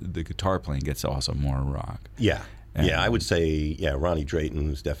years the guitar playing gets also more rock. Yeah. I would say Ronnie Drayton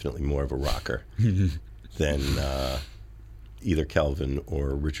was definitely more of a rocker than either Kelvin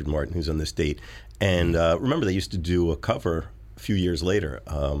or Richard Martin, who's on this date. And remember, they used to do a cover a few years later.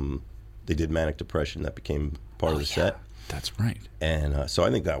 They did Manic Depression. That became part of the set. That's right. And so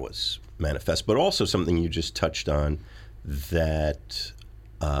I think that was manifest. But also something you just touched on that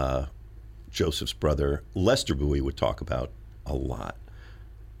Joseph's brother, Lester Bowie, would talk about a lot.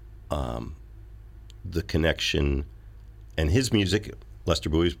 The connection and his music. Lester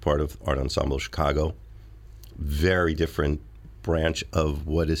Bowie is part of Art Ensemble Chicago. Very different branch of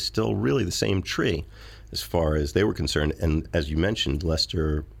what is still really the same tree as far as they were concerned. And as you mentioned,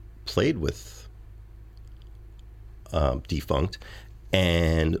 Lester played with Defunct,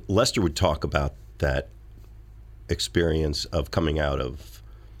 and Lester would talk about that experience of coming out of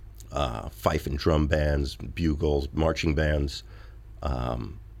fife and drum bands, bugles, marching bands,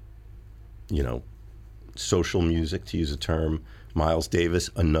 social music, to use a term. Miles Davis,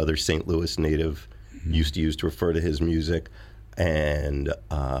 another St. Louis native, used to refer to his music. and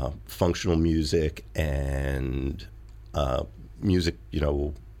functional music and music,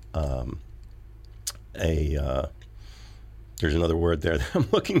 there's another word there that I'm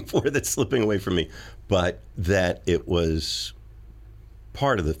looking for that's slipping away from me, but that it was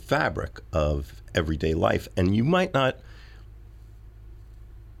part of the fabric of everyday life. And you might not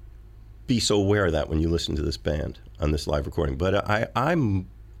be so aware of that when you listen to this band on this live recording, but I'm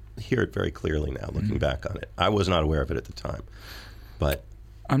hear it very clearly now, looking back on it. I was not aware of it at the time, but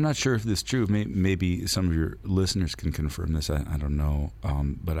I'm not sure if this is true. Maybe some of your listeners can confirm this. I don't know.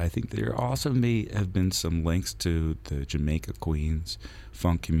 But I think there also may have been some links to the Jamaica Queens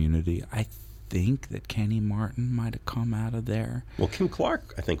funk community. I think that Kenny Martin might have come out of there. Well, Kim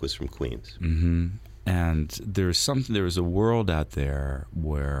Clark, I think, was from Queens. Mm-hmm. And there was a world out there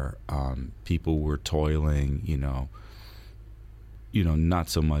where people were toiling, not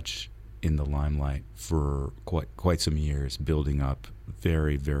so much in the limelight for quite some years, building up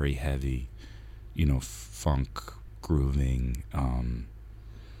very, very heavy, funk grooving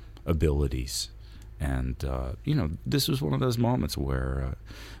abilities. And, this was one of those moments where,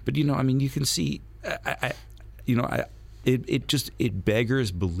 but, you can see, it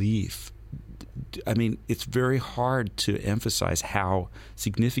beggars belief. I mean, it's very hard to emphasize how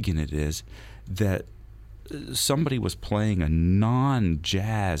significant it is that somebody was playing a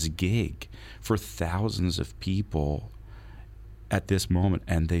non-jazz gig for thousands of people at this moment,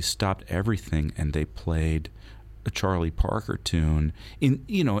 and they stopped everything and they played a Charlie Parker tune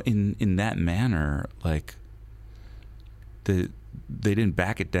in that manner. Like they didn't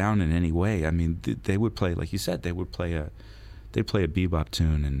back it down in any way. I mean, they would play, like you said, they'd play a bebop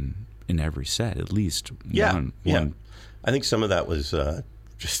tune in every set, at least one. I think some of that was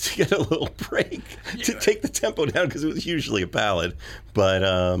just to get a little break, to take the tempo down, because it was usually a ballad. But,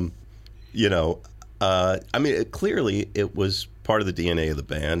 clearly it was part of the DNA of the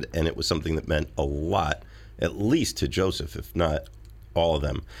band, and it was something that meant a lot, at least to Joseph, if not all of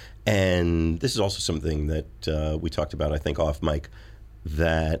them. And this is also something that we talked about, I think, off mic,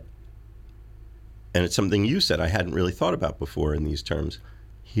 and it's something you said I hadn't really thought about before in these terms.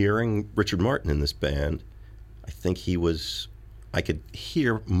 Hearing Richard Martin in this band, I could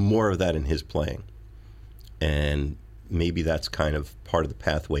hear more of that in his playing. And maybe that's kind of part of the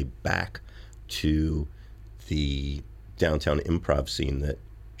pathway back to the downtown improv scene that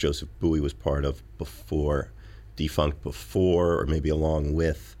Joseph Bowie was part of before, defunct before, or maybe along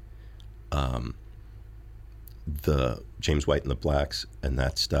with the James White and the Blacks and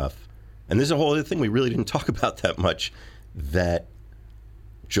that stuff. And there's a whole other thing we really didn't talk about that much, that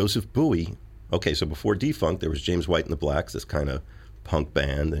Joseph Bowie, okay, so before defunct, there was James White and the Blacks, this kind of punk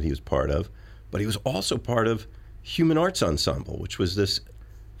band that he was part of, but he was also part of Human Arts Ensemble, which was this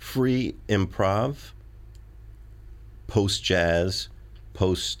free improv, post-jazz,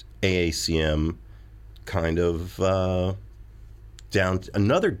 post-AACM kind of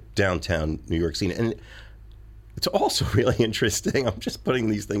another downtown New York scene. And it's also really interesting, I'm just putting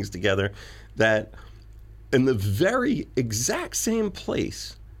these things together, that in the very exact same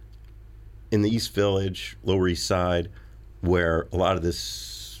place in the East Village, Lower East Side, where a lot of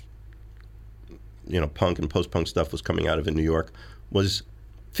this, punk and post-punk stuff was coming out of in New York, was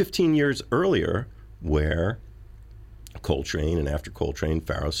 15 years earlier, where Coltrane, and after Coltrane,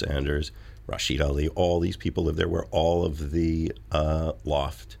 Pharoah Sanders, Rashid Ali, all these people lived there, where all of the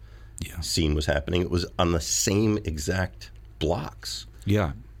loft scene was happening. It was on the same exact blocks.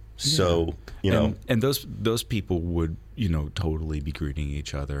 Yeah. So, And those people would, totally be greeting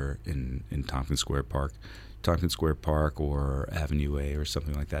each other in Tompkins Square Park. Tompkins Square Park or Avenue A or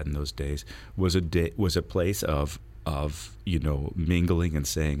something like that in those days was a place of mingling and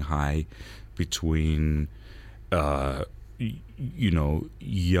saying hi between young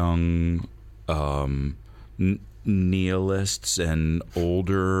nihilists and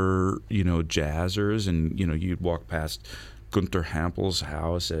older jazzers, and you'd walk past Gunther Hampel's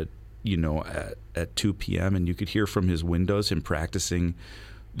house at 2 p.m. and you could hear from his windows him practicing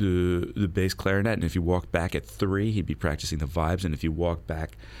the bass clarinet, and if you walked back at 3, he'd be practicing the vibes, and if you walked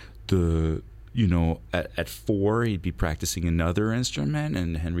back at 4, he'd be practicing another instrument,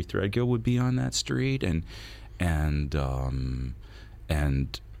 and Henry Threadgill would be on that street, and I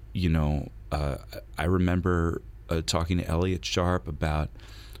remember talking to Elliot Sharp about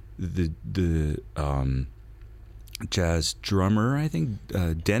the jazz drummer, I think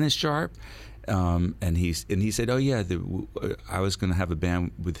Dennis Sharp, And he said, "Oh yeah, I was going to have a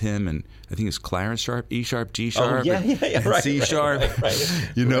band with him, and I think it's Clarence Sharp, E sharp, G sharp, and right, C sharp,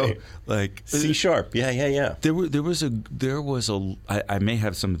 right. you know, like C sharp, yeah. There was a. I may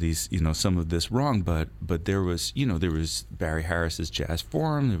have some of these, some of this wrong, but there was Barry Harris's Jazz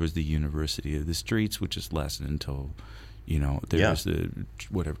Forum. There was the University of the Streets, which is lasted until. There was the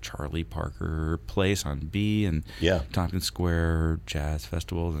Charlie Parker Place on B and Tompkins Square Jazz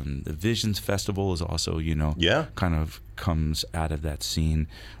Festival, and the Visions Festival is also kind of comes out of that scene.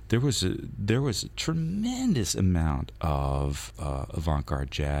 There was a tremendous amount of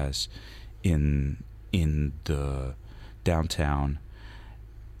avant-garde jazz in the downtown,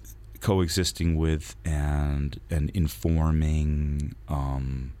 coexisting with and informing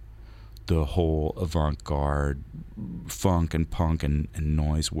the whole avant-garde funk and punk and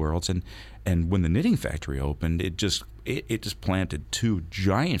noise worlds, and when the Knitting Factory opened, it just planted two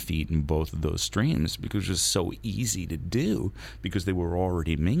giant feet in both of those streams, because it was just so easy to do because they were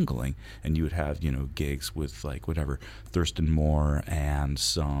already mingling, and you would have gigs with like whatever Thurston Moore and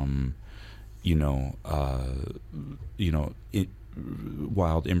some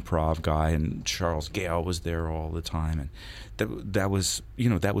wild improv guy, and Charles Gale was there all the time, and that was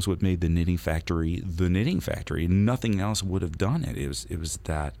what made the Knitting Factory the Knitting Factory. Nothing else would have done it. It was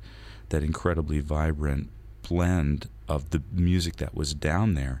that incredibly vibrant blend of the music that was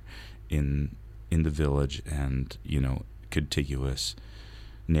down there in the village and contiguous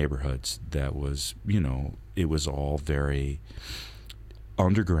neighborhoods. That was it was all very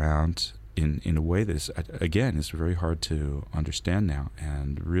underground in a way that is, again, is very hard to understand now,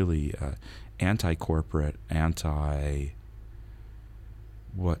 and really anti-corporate,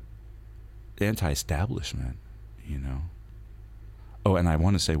 anti-establishment, Oh, and I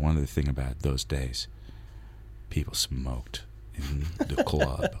want to say one other thing about those days. People smoked in the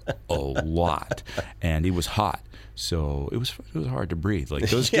club a lot, and it was hot, so it was hard to breathe. Like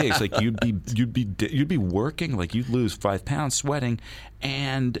those gigs, like you'd be working, like you'd lose 5 pounds sweating,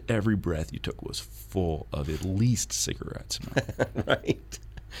 and every breath you took was full of at least cigarette smoke.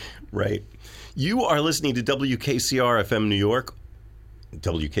 Right. You are listening to WKCR FM New York,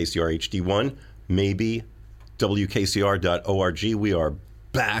 WKCR HD1, maybe WKCR.org. We are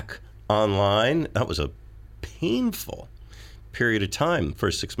back online. That was a painful period of time,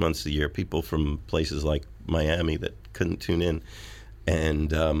 first 6 months of the year. People from places like Miami that couldn't tune in, and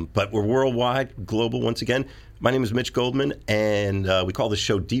but we're worldwide, global once again. My name is Mitch Goldman, and we call this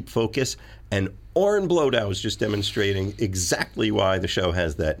show Deep Focus. And Oren Blodow is just demonstrating exactly why the show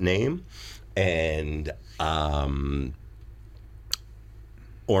has that name. And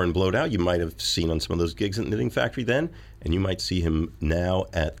Oren Blodow, you might have seen on some of those gigs at Knitting Factory then, and you might see him now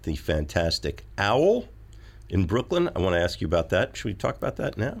at the fantastic Owl in Brooklyn. I want to ask you about that. Should we talk about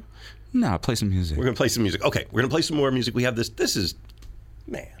that now? No, play some music. We're going to play some music. Okay, we're going to play some more music. We have this. This is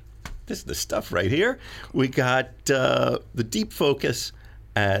the stuff right here. We got the Deep Focus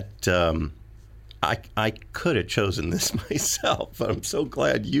at, I could have chosen this myself, but I'm so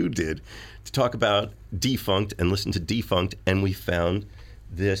glad you did, to talk about Defunct and listen to Defunct, and we found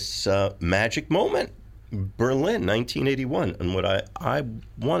this magic moment, Berlin, 1981, and what I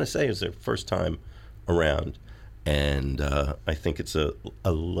want to say is their first time around, and I think it's a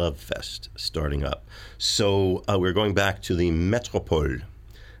love fest starting up. So we're going back to the Metropole,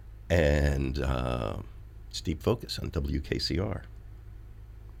 and it's Deep Focus on WKCR.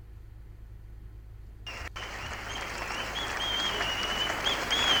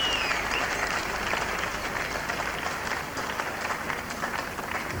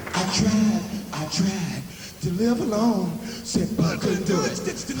 I tried to live alone, said but I couldn't do it.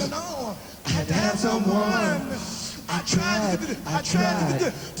 Still alone, I had to have someone. I tried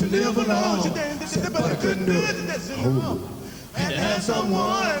to live alone, said but I couldn't do it. Oh, had to have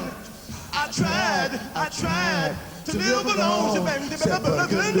someone. I tried to live alone, said but I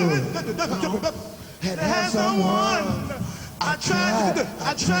couldn't do it. Had to have someone. I tried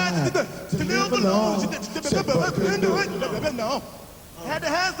to live alone, said but I couldn't do it. No. Had to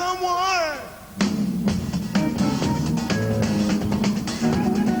have someone.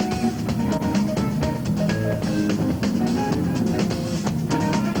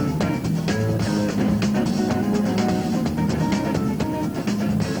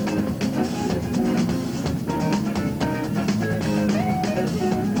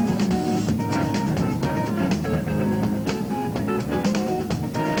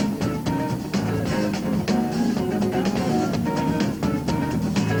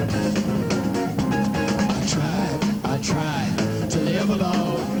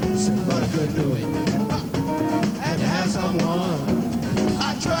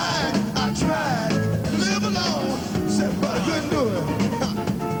 I tried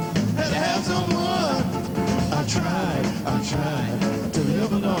tried to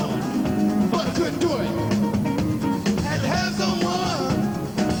live alone, but I couldn't do it. Had to have someone.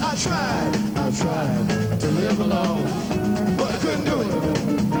 I tried to live alone, but I couldn't do it.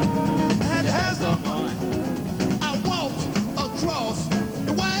 Had to have someone. I walked across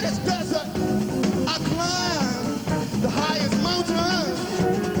the widest desert. I climbed the highest mountain.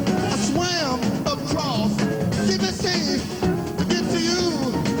 I swam across deepest seas to get to you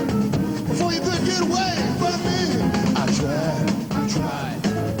before you could get away from me. I tried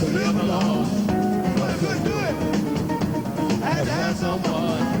to live alone, but I couldn't do it. I had to have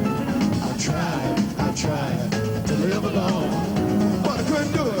someone. I tried to live alone, but I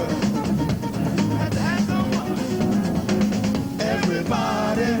couldn't do it. I had to have someone.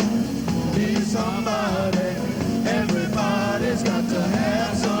 Everybody needs somebody. Everybody's got to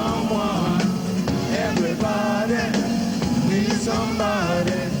have someone. Everybody needs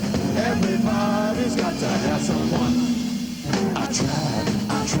somebody. Everybody's got to have someone. I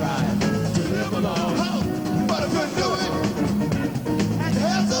tried to live alone, but I couldn't do it. Had to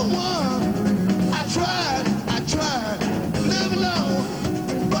have someone. I tried to live alone,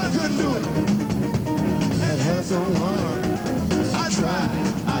 but I couldn't do it. Had to have someone. I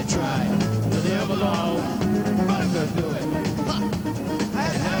tried to live alone, but I couldn't do it. I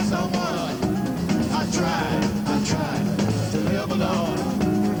had to have someone. I tried to live alone,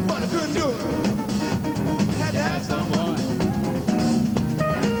 but I couldn't do it. Had to have someone.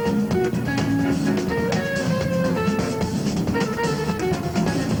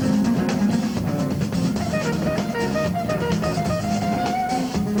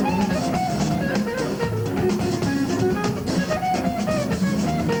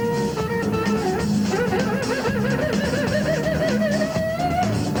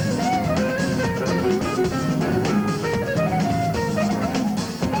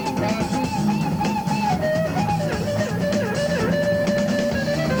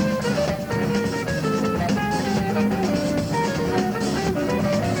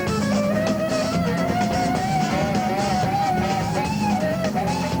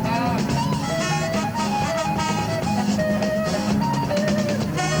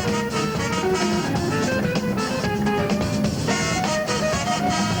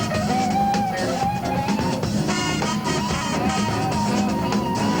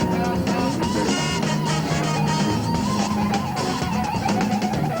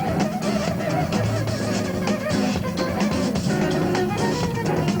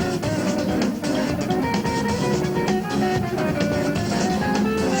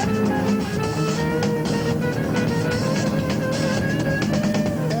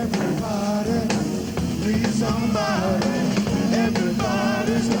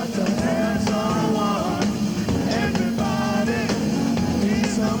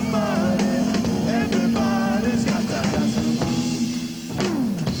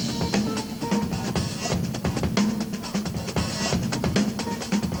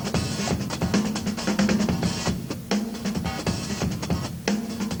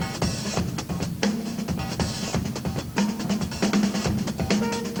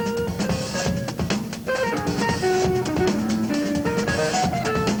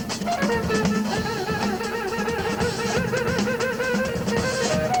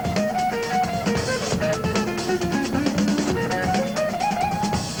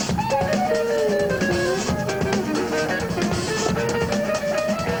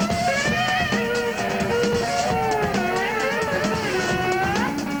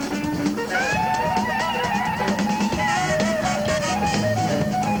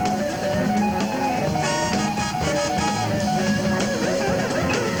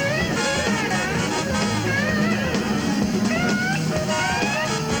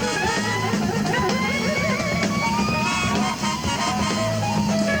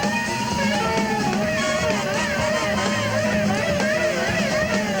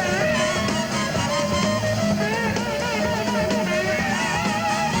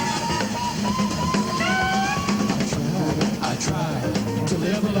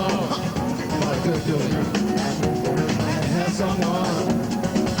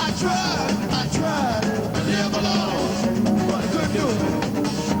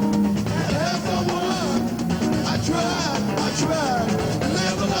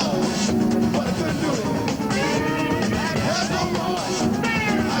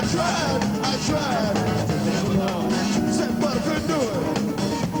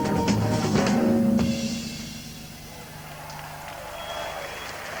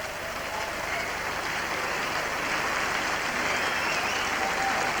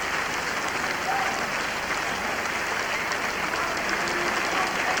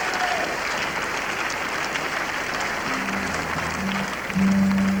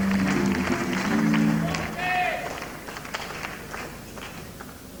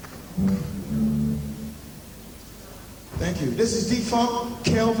 This is D-Funk,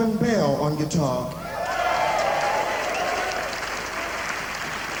 Kelvin Bell on guitar.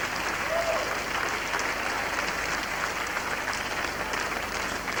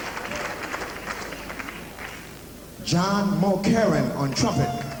 John Mulcairn on trumpet.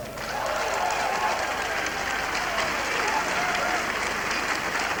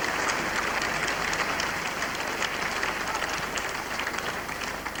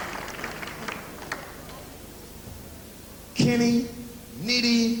 Kenny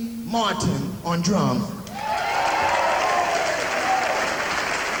Nitty Martin on drums.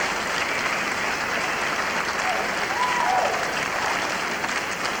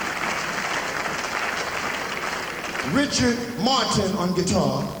 Richard Martin on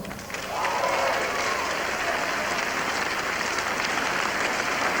guitar.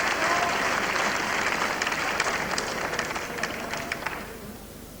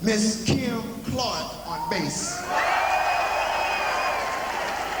 Miss Kim Clark on bass.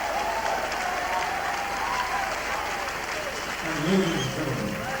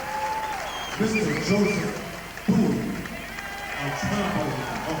 Mr. Joseph Bowie on trombone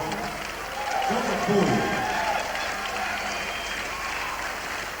and vocals. Joseph Bowie.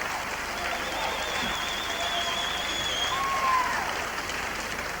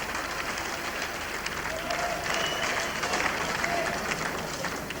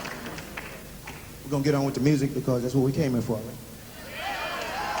 We're gonna get on with the music because that's what we came here for, right?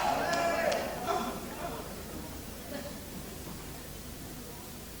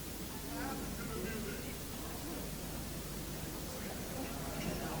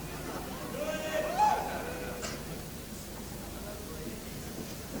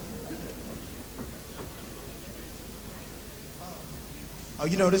 Oh,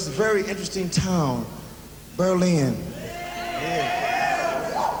 you know, this is a very interesting town, Berlin.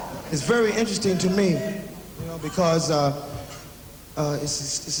 It's very interesting to me, you know, because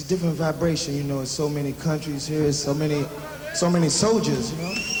it's a different vibration. You know, it's so many countries here, it's so many soldiers. You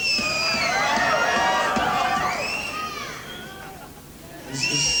know,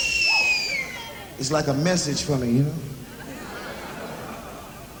 it's like a message for me. You know,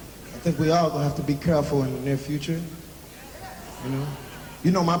 I think we all gonna have to be careful in the near future. You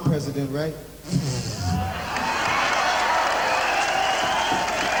know my president, right?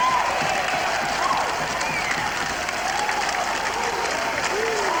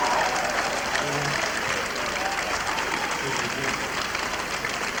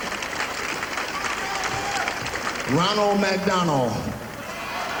 Ronald McDonald.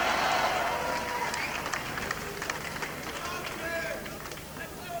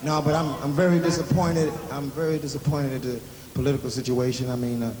 No, but I'm very disappointed. I'm very disappointed at the political situation. I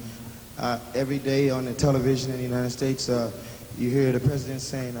mean, every day on the television in the United States, you hear the president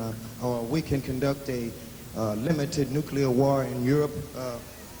saying, "Oh, we can conduct a limited nuclear war in Europe."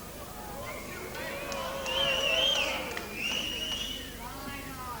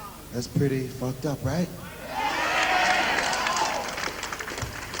 That's pretty fucked up, right?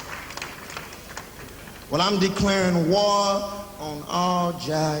 Well, I'm declaring war on all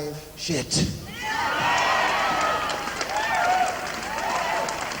jive shit.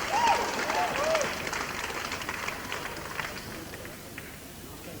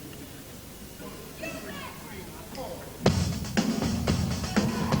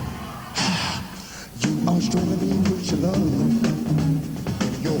 You are strolling me with your love.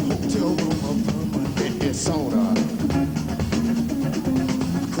 Your hotel room of permanent disorder.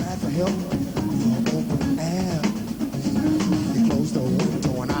 Cry for help. The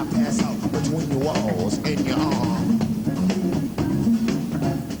window and I pass out between your walls in your arm.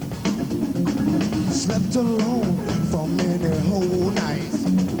 Slept alone for many whole nights,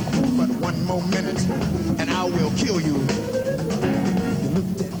 but one more minute and I will kill you. You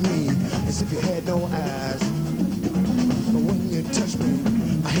looked at me as if you had no eyes, but when you touched me,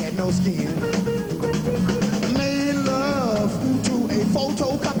 I had no skin. Made love to a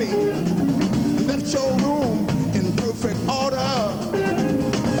photocopy, left your room in perfect order.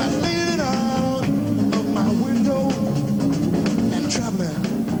 I leaned out of my window and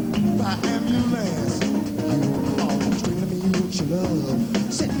traveling by ambulance. Oh, stringing me with your love.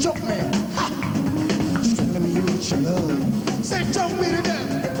 Said, choke me. Ha! Stringing me with your love. Said, choke me to death.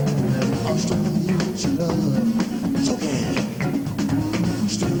 Oh, stringing me with your love. Choke it.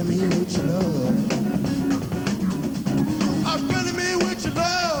 Stringing me with your love.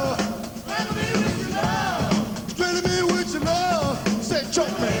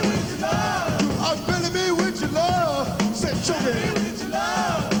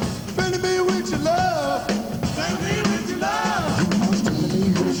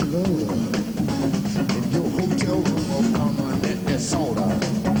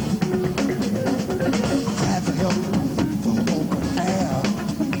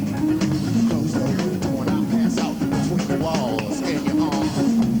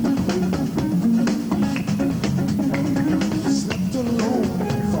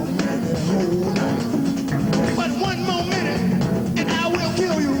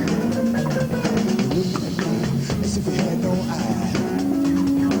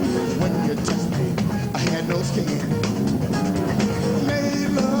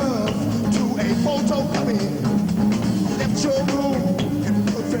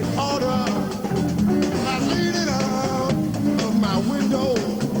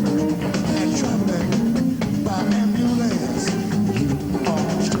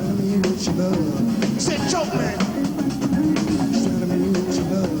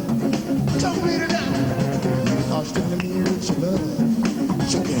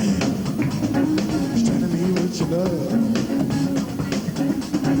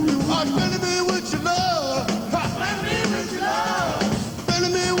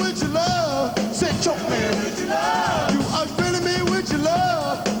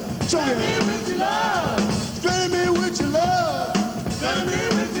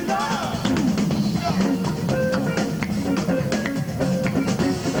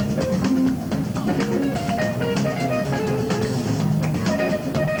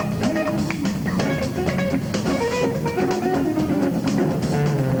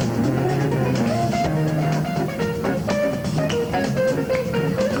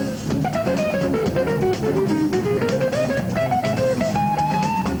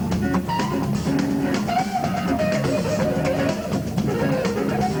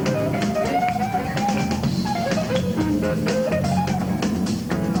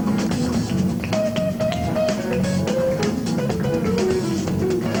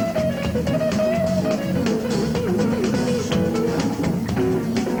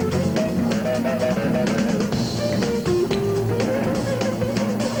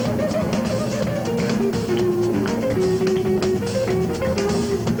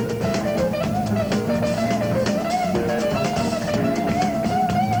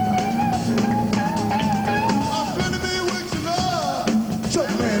 choke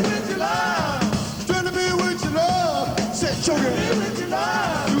me with your love. Stranded me with your love. Said choke me with your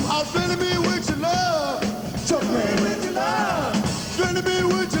love. You outstranded me with your love. Choke me with your love. Stranded me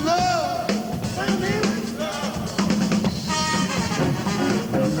with your love. Stranded me with your love.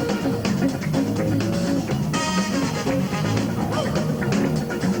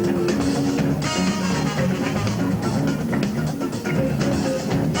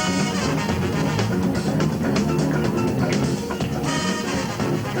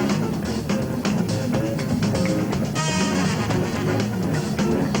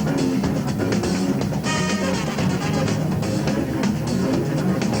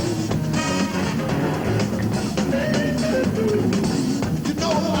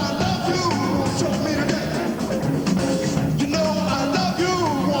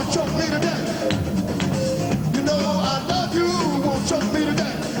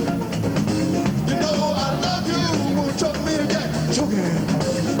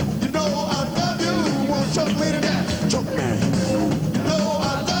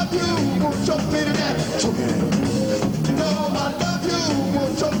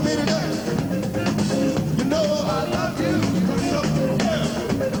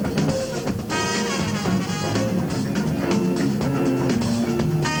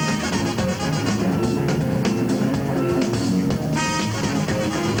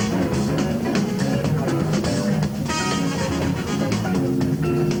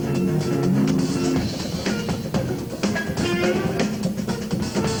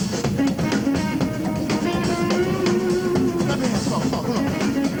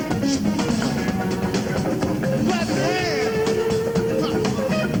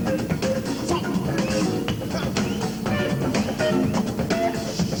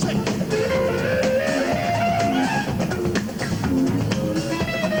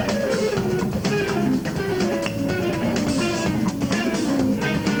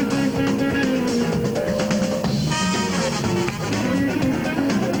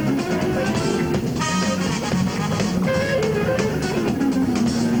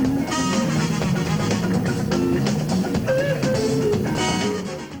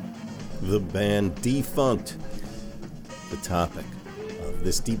 Band Defunct, the topic of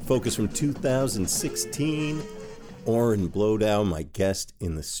this Deep Focus from 2016. Oren Bloedow, my guest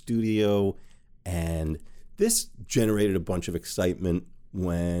in the studio, and this generated a bunch of excitement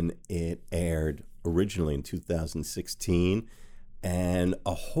when it aired originally in 2016, and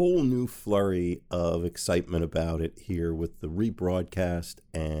a whole new flurry of excitement about it here with the rebroadcast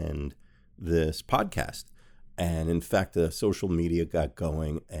and this podcast. And in fact, the social media got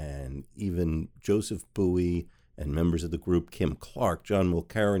going, and even Joseph Bowie and members of the group, Kim Clark, John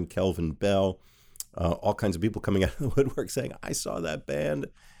Mulcairn, Kelvin Bell, all kinds of people coming out of the woodwork saying, I saw that band.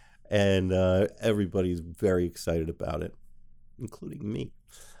 And everybody's very excited about it, including me.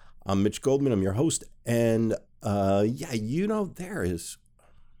 I'm Mitch Goldman. I'm your host. And there is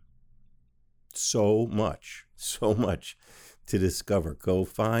so much to discover. Go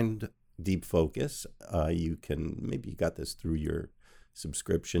find Deep Focus. You got this through your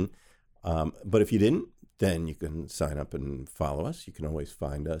subscription. But if you didn't, then you can sign up and follow us. You can always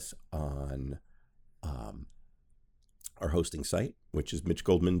find us on our hosting site, which is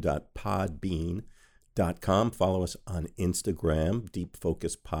mitchgoldman.podbean.com. Follow us on Instagram, Deep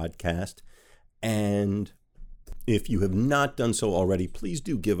Focus Podcast. And if you have not done so already, please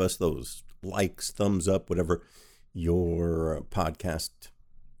do give us those likes, thumbs up, whatever your podcast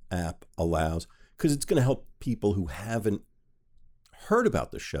app allows, because it's going to help people who haven't heard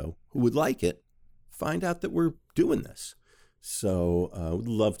about the show, who would like it, find out that we're doing this. So I would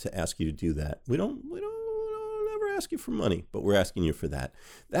love to ask you to do that. We don't ever ask you for money, but we're asking you for that.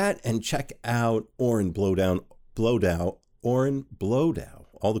 And check out Oren Bloedow,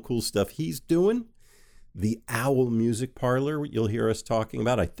 all the cool stuff he's doing. The Owl Music Parlor, you'll hear us talking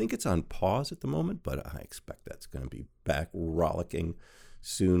about. I think it's on pause at the moment, but I expect that's going to be back rollicking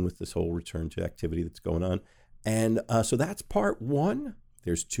soon with this whole return to activity that's going on. And so that's part one.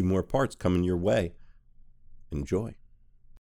 There's 2 more parts coming your way. Enjoy.